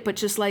repeat it, but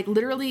just like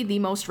literally the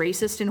most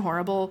racist and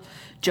horrible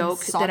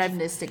joke that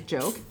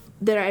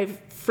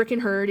I've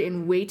freaking heard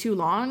in way too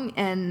long,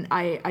 and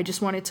I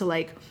just wanted to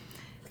like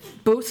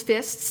both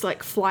fists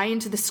like fly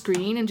into the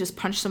screen and just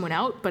punch someone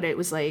out. But it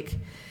was like,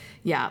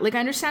 yeah, like I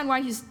understand why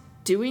he's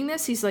doing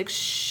this. He's like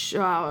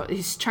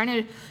he's trying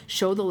to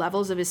show the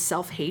levels of his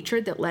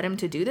self-hatred that led him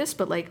to do this,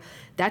 but like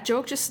that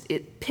joke just,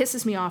 it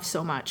pisses me off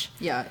so much.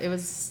 Yeah, it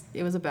was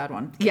a bad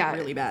one. Yeah,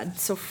 really bad.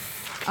 So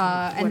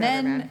and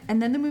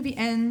then the movie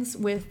ends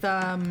with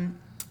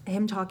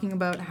him talking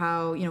about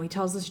how, you know, he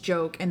tells this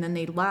joke and then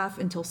they laugh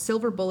until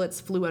silver bullets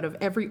flew out of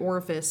every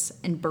orifice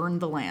and burned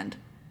the land.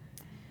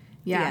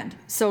 Yeah. The end.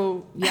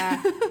 So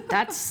yeah,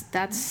 that's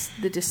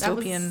the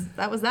dystopian.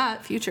 That was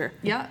that future.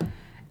 Yeah.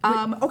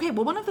 Okay.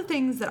 Well, one of the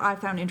things that I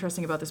found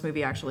interesting about this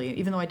movie, actually,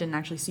 even though I didn't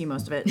actually see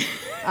most of it,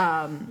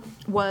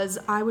 was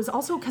I was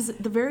also, because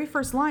the very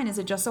first line is,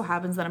 "It just so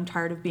happens that I'm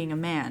tired of being a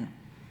man,"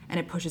 and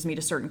it pushes me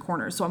to certain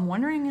corners. So I'm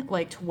wondering,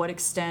 like, to what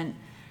extent.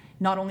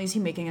 Not only is he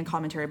making a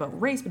commentary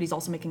about race, but he's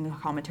also making a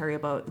commentary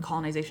about the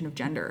colonization of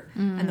gender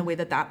and the way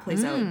that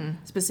plays out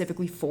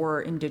specifically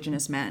for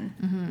Indigenous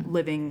men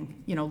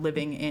living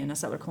in a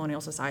settler colonial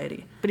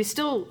society. But he's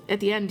still, at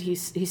the end, he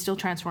still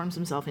transforms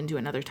himself into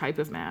another type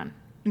of man.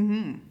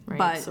 Mm-hmm. Right?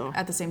 But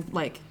at the same,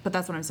 but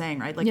that's what I'm saying,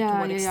 right? Like, to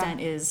what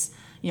extent is,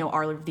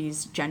 are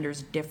these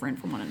genders different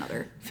from one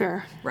another?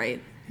 Fair.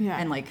 Right? Yeah.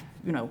 And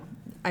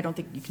I don't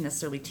think you can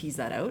necessarily tease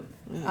that out,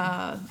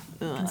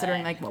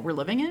 considering like what we're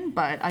living in.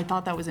 But I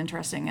thought that was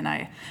interesting,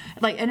 and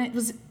it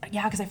was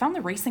because I found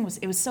the race thing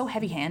was so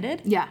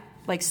heavy-handed. Yeah,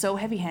 like so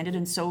heavy-handed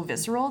and so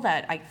visceral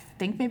that I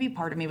think maybe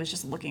part of me was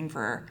just looking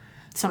for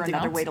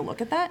another way to look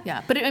at that.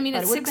 Yeah, but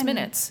it's 6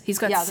 minutes. He's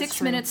got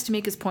 6 minutes to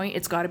make his point.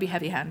 It's got to be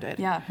heavy-handed.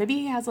 Yeah, maybe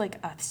he has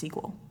like a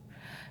sequel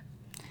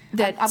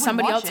that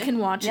somebody else can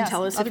watch and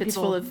tell us if it's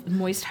full of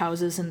moist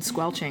houses and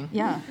squelching.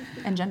 Yeah,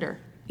 and gender.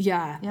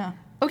 Yeah. Yeah.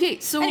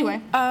 Okay, so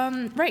anyway,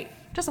 right,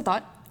 just a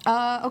thought.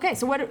 Okay,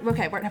 so what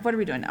are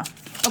we doing now?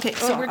 Okay,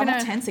 so we're gonna I'm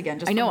all tense again.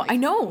 Just I know.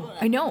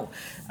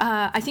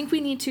 I think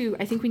we need to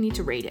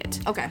rate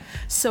it. Okay,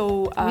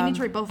 so we need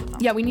to rate both of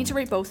them. Yeah, we need to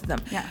rate both of them.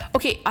 Yeah.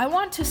 Okay, I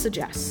want to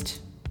suggest.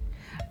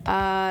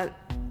 Now,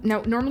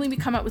 normally we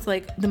come up with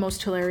like the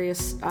most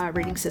hilarious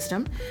rating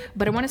system,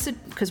 but I want to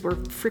because we're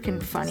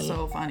freaking funny.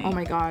 So funny. Oh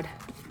my God,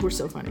 we're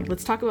so funny.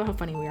 Let's talk about how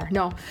funny we are.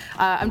 No,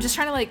 I'm just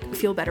trying to like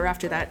feel better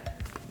after that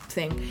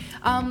thing.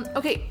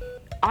 Okay,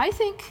 I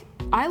think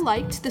I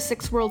liked The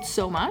Sixth World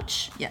so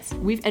much. Yes.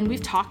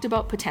 We've talked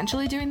about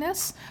potentially doing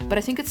this, but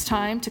I think it's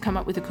time to come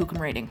up with a Kookum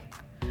rating.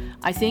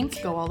 I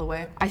think go all the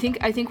way. I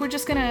think we're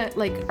just gonna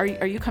like.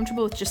 Are you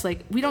comfortable with just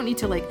like, we don't need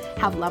to like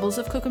have levels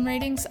of Kookum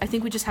ratings. I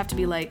think we just have to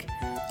be like,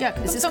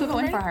 is this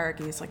Kookum for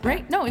hierarchies like that.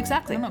 Right? No,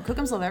 exactly. No,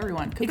 Kookums love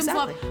everyone. Kookums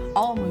love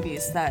all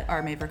movies that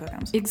are made for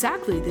Kookums.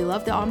 Exactly. They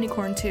love the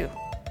Omnicorn too.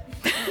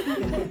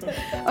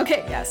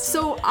 Okay. Yes.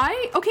 So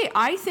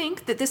I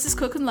think that this is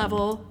Kookum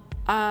level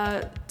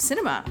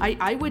cinema.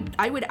 I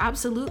would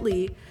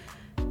absolutely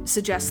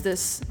suggest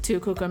this to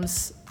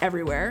Kookums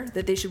everywhere,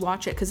 that they should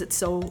watch it because it's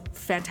so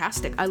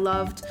fantastic. I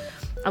loved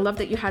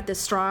that you had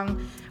this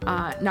strong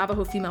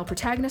Navajo female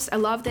protagonist. I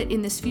love that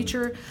in this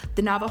future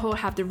the Navajo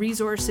have the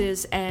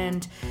resources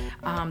and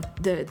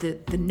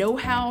the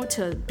know-how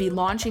to be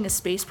launching a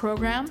space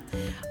program.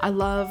 I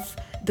love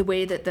the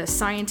way that the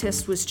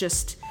scientist was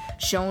just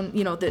shown,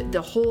 you know,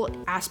 the whole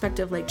aspect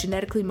of like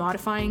genetically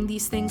modifying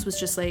these things was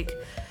just like,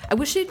 I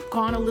wish they'd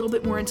gone a little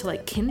bit more into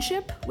like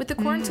kinship with the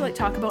corn to like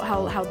talk about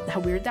how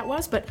weird that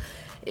was, but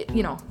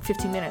you know,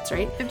 15 minutes,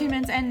 right? 15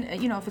 minutes,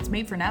 and you know, if it's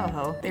made for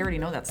Navajo, they already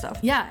know that stuff.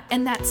 Yeah,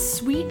 and that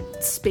sweet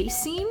space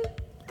scene,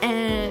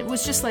 and it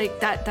was just like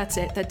that's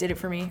it. That did it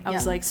for me. I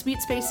was like,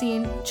 sweet space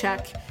scene,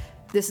 check.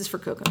 This is for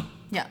Kokum.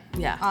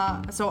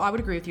 Yeah. So I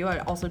would agree with you. I'd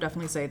also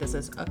definitely say this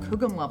is a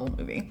Kokum level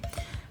movie,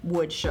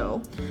 would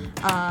show.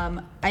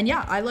 And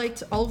yeah, I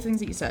liked all the things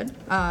that you said.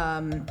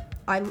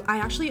 I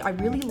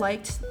really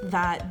liked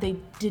that they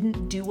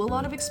didn't do a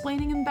lot of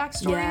explaining in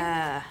backstory.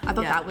 Yeah. I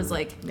thought that was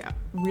like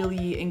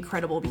really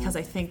incredible, because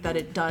I think that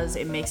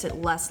it makes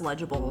it less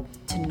legible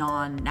to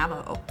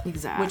non-Navajo.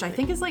 Exactly. Which I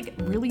think is like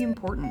really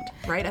important,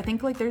 right? I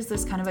think like there's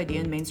this kind of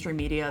idea in mainstream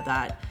media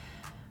that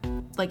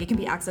like it can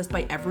be accessed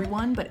by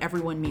everyone, but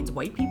everyone means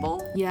white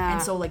people. Yeah.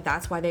 And so like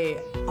that's why they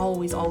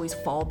always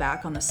fall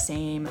back on the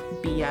same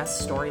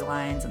BS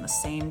storylines and the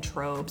same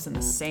tropes and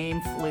the same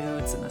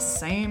flutes and the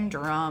same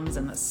drums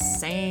and the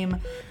same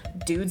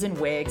dudes in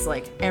wigs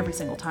like every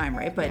single time,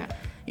 right? But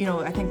you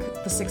know, I think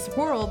the Sixth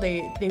World,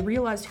 they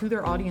realized who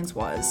their audience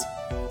was,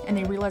 and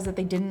they realized that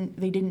they didn't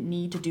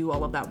need to do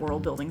all of that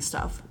world building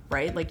stuff,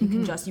 right? Like you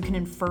can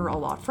infer a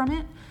lot from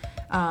it.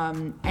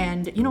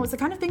 And you know, it's the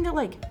kind of thing that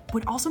like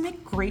would also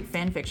make great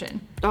fan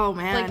fiction. Oh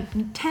man,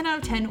 like 10 out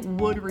of 10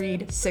 would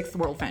read Sixth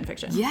World fan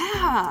fiction.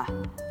 Yeah,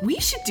 we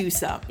should do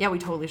some. Yeah, we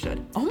totally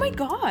should. Oh my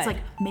god, it's like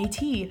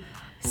Métis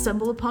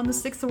stumble upon the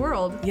Sixth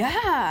World.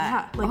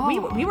 Yeah,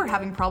 like we were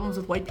having problems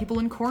with white people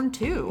in Corn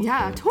too.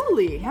 Yeah,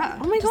 totally. Yeah.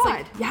 Oh my Just god.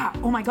 like, yeah.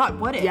 Oh my god.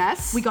 What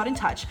if we got in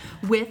touch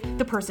with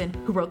the person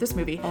who wrote this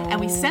movie and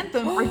we sent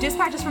them our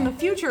dispatches from the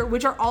future,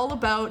 which are all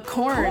about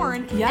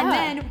corn. Yeah. And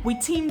then we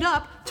teamed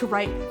up to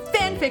write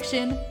fan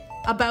fiction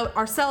about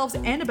ourselves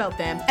and about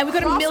them, and we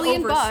got $1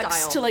 million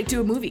style. to like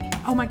do a movie.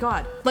 Oh my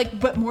god, like,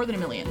 but more than $1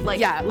 million, like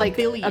like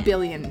 $1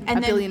 billion.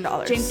 And $1 billion.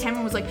 James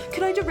Cameron was like,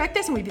 could I direct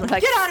this? And we'd be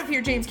like, get out of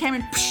here, James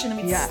Cameron. And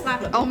then we'd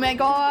slap him. Oh my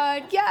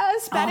god,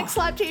 yes, Bannock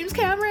slap James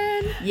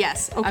Cameron.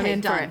 Yes, okay,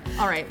 done.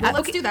 All right, well,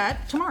 let's do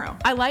that tomorrow.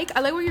 I like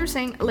what you were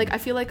saying. Like, I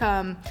feel like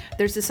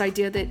there's this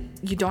idea that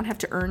you don't have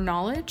to earn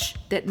knowledge,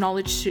 that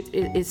knowledge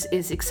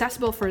is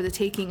accessible for the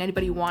taking.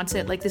 Anybody who wants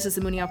it. Like, this is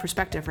the Munio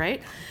perspective,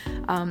 right?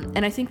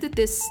 And I think that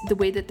the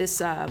way that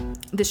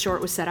this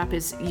short was set up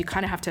is you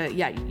kind of have to,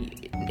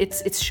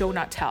 it's show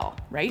not tell,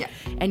 right?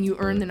 And you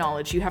earn the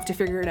knowledge. You have to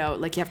figure it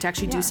out. Like, you have to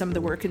actually do some of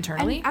the work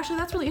internally. And actually,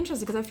 that's really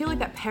interesting, because I feel like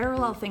that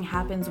parallel thing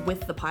happens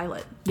with the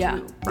pilot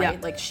too,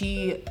 right? Like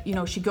she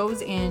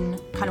goes in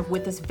kind of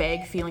with this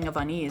vague feeling of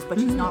unease, but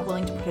she's not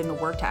willing to put in the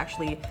work to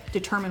actually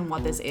determine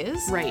what this is.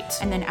 Right.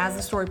 And then as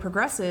the story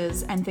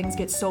progresses and things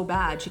get so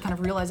bad, she kind of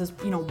realizes,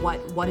 you know,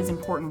 what is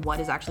important, what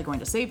is actually going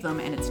to save them,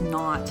 and it's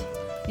not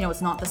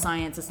the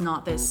science, it's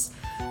not this,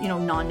 you know,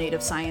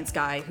 non-native science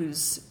guy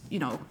who's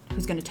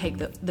going to take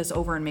this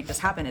over and make this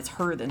happen. It's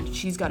her, then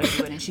she's got to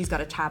do it, and she's got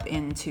to tap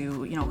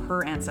into, you know,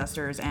 her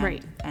ancestors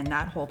and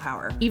that whole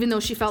power. Even though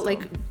she felt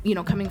like, you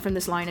know, coming from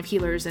this line of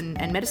healers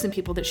and medicine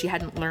people that she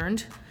hadn't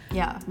learned.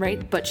 Yeah.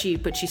 Right? But she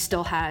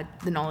still had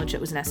the knowledge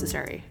that was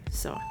necessary.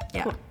 So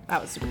yeah, cool.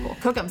 That was super cool.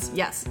 Kokum's,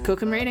 yes.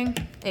 Kokum rating?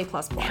 A++.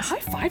 Yeah, high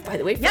five, by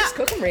the way. First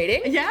Kokum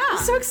rating. Yeah.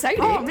 It's so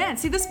exciting. Oh man,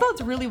 see, this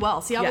bodes really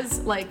well. See, I was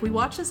like, we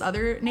watched this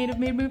other Native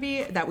made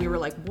movie that we were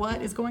like,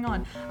 what is going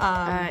on?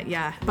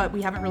 But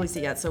we haven't released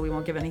it yet, so we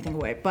won't give anything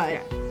away.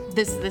 But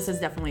this is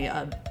definitely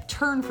a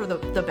turn for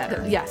the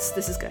better. Yes,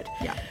 this is good.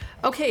 Yeah.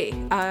 Okay,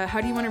 how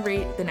do you want to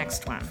rate the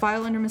next one?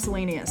 File under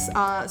miscellaneous.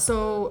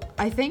 So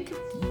I think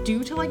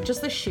due to like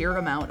just the sheer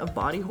amount of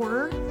body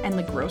horror and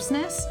the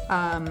grossness,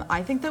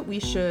 I think that we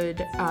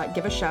should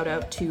give a shout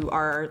out to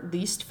our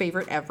least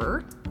favorite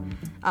ever,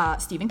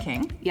 Stephen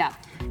King. Yeah.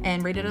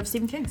 And rate it out of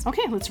Stephen King's.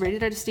 Okay, let's rate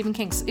it out of Stephen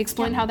King's.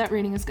 Explain how that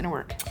rating is going to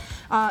work.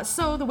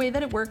 So the way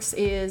that it works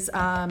is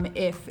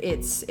if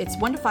it's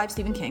 1 to 5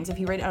 Stephen King's. If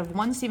you rate it out of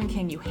 1 Stephen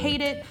King, you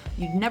hate it,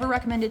 you'd never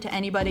recommend it to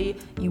anybody,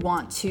 you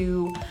want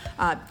to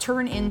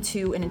turn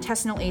into an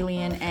intestinal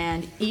alien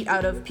and eat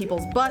out of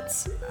people's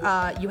butts,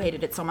 you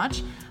hated it so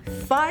much.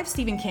 5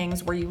 Stephen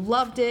King's where you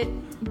loved it,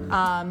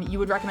 you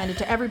would recommend it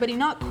to everybody,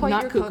 not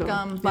quite your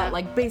Kokum, but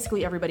like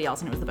basically everybody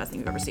else, and it was the best thing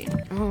you've ever seen.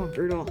 Oh,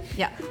 brutal.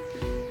 Yeah.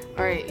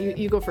 All right,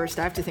 you go first.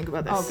 I have to think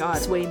about this. Oh, God.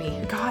 Sway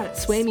me. God.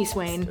 Sway me,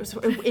 Swain.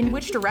 In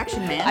which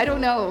direction, man? I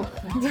don't know.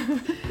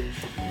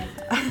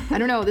 I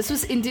don't know. This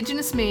was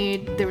Indigenous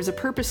made. There was a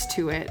purpose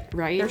to it,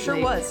 right? There sure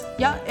was.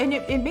 Yeah, and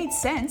it made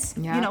sense.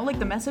 Yeah. You know, like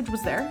the message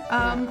was there.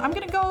 I'm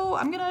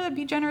gonna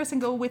be generous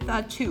and go with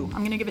 2.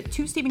 I'm gonna give it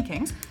 2 Stephen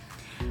King's.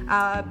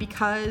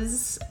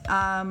 Because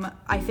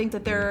I think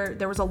that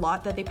there was a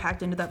lot that they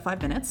packed into that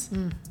 5 minutes,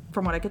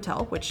 from what I could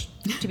tell, which,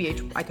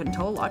 TBH, I couldn't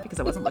tell a lot because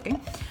I wasn't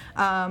looking.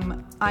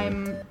 I'm,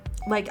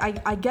 like,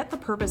 I get the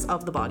purpose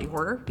of the body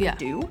horror. Yeah. I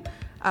do.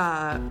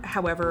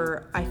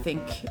 However, I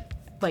think,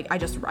 like,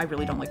 I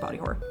really don't like body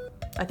horror.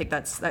 I think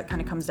that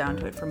kind of comes down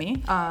to it for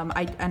me.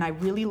 I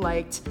really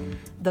liked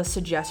the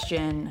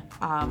suggestion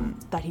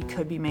that he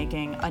could be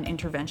making an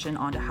intervention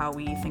onto how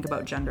we think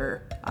about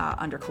gender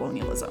under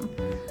colonialism.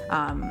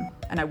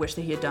 And I wish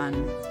that he had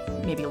done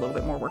maybe a little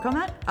bit more work on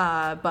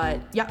that. But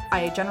yeah,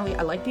 I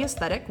like the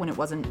aesthetic when it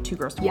wasn't too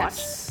gross to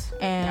watch.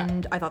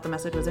 And I thought the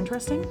message was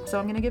interesting, so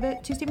I'm going to give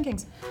it 2 Stephen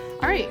Kings.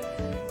 All right.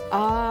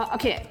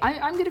 Okay,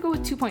 I'm going to go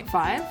with 2.5.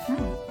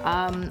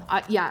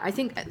 I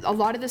think a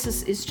lot of this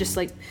is just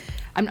like,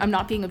 I'm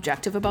not being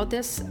objective about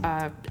this,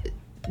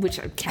 which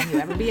can you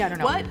ever be? I don't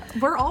know. What?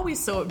 We're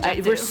always so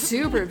objective. We're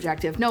super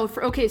objective. No,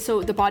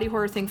 so the body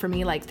horror thing for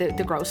me, like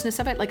the grossness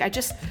of it, like I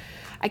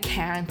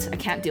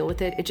can't deal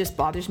with it. It just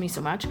bothers me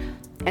so much.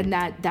 And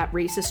that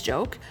racist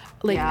joke,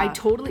 like I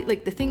totally,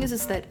 like the thing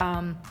is that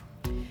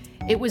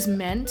it was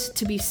meant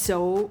to be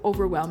so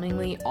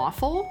overwhelmingly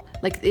awful.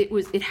 Like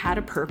it had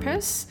a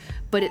purpose,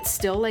 but it's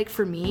still like,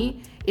 for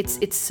me, it's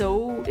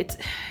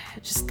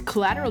just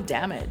collateral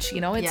damage, you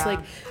know? It's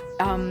like,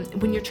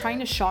 when you're trying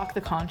to shock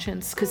the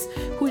conscience, because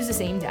who is this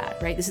aimed at,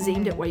 right? This is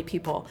aimed at white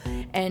people,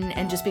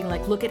 and just being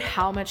like, look at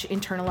how much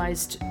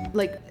internalized,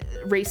 like,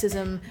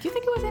 racism. Do you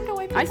think it was aimed at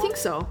white people? I think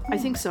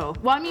so.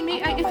 Well, I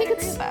mean,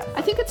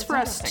 I think it's for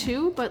us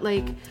too, but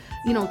like,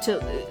 you know,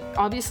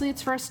 obviously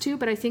it's for us too,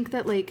 but I think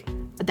that, like,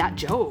 that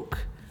joke,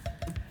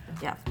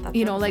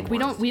 you know, like we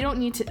don't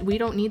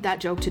need that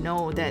joke to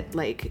know that,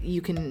 like,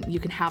 you can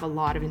have a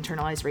lot of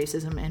internalized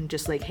racism and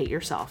just like hate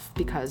yourself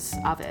because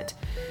of it.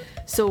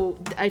 So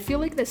I feel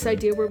like this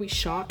idea where we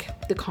shock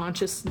the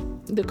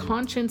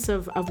conscience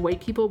of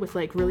white people with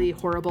like really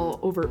horrible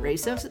overt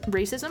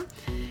racism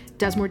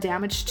does more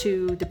damage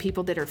to the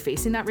people that are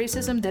facing that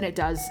racism than it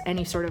does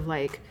any sort of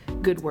like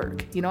good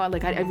work. You know,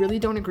 like I really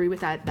don't agree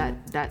with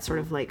that sort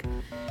of like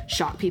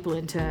shock people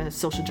into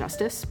social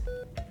justice.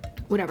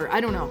 Whatever,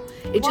 I don't know.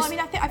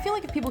 I feel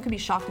like if people can be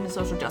shocked into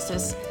social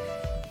justice,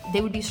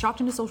 they would be shocked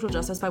into social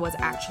justice by what's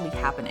actually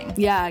happening.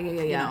 Yeah.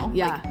 You know?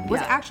 Like,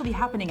 what's actually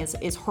happening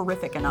is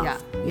horrific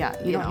enough.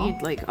 Yeah. You don't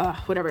need like,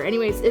 whatever.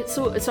 Anyways,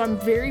 so I'm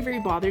very,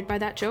 very bothered by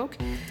that joke.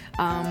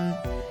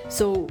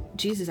 So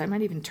Jesus, I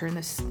might even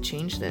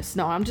change this.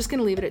 No, I'm just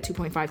gonna leave it at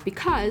 2.5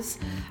 because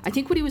I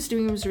think what he was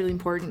doing was really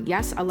important.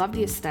 Yes, I love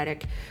the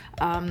aesthetic.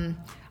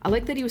 I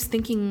like that he was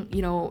thinking,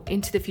 you know,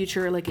 into the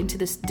future, like into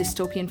this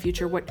dystopian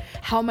future,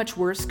 how much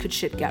worse could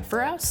shit get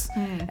for us?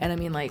 And I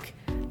mean, like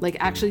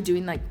actually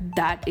doing like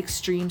that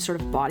extreme sort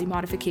of body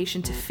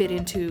modification to fit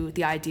into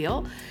the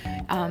ideal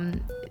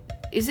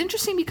is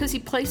interesting because he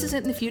places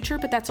it in the future,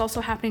 but that's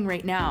also happening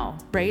right now,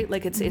 right?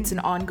 Like it's an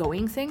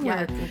ongoing thing.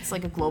 Yeah, it's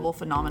like a global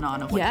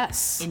phenomenon of like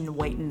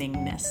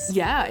enlighteningness.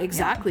 Yeah,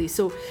 exactly. Yeah.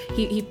 So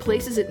he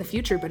places it in the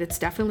future, but it's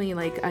definitely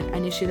like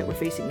an issue that we're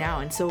facing now.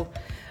 And so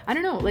I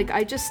don't know, like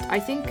I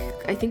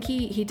think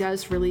he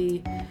does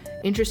really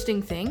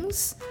interesting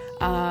things.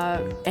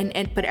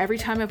 But every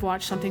time I've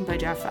watched something by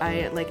Jeff,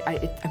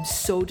 I'm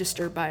so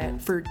disturbed by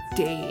it for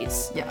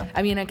days. Yeah.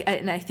 I mean,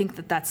 I think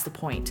that's the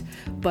point.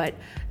 But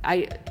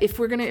if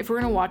we're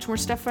gonna watch more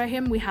stuff by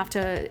him, we have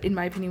to, in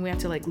my opinion,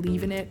 like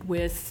leaven it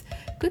with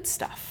good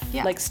stuff.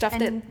 Yeah. Like stuff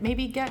and that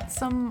maybe get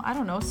some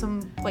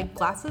like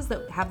glasses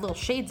that have little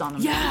shades on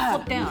them. Yeah.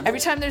 Flip down. Every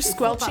time there's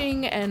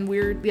squelching and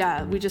weird.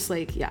 Yeah. We just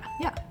like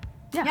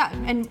Yeah,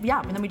 and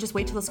then we just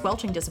wait till the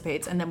squelching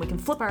dissipates, and then we can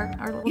flip our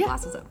little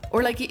glasses up.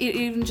 Or like it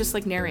even just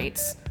like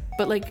narrates,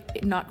 but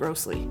like not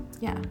grossly.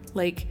 Yeah.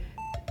 Like,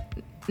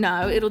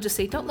 no, it'll just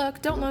say, don't look.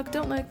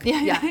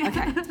 Yeah.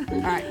 Okay.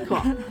 All right. Cool.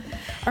 All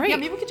right. Yeah.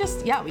 Maybe we could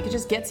just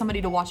get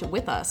somebody to watch it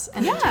with us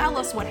and then tell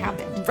us what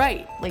happened.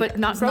 Right. Like, but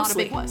not grossly. Not a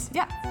big wuss.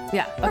 Yeah.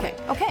 Yeah. Okay.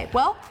 Okay.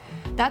 Well,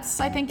 that's,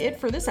 I think, it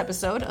for this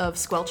episode of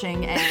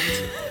Squelching and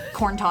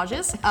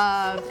Corntages.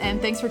 And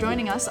thanks for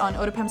joining us on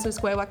Atotam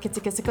Squawak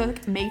Kitsikisika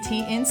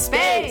Métis in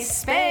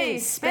Space.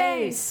 Métis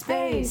in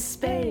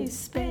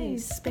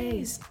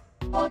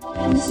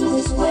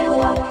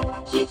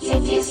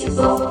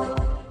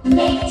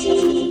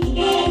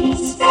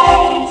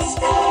space.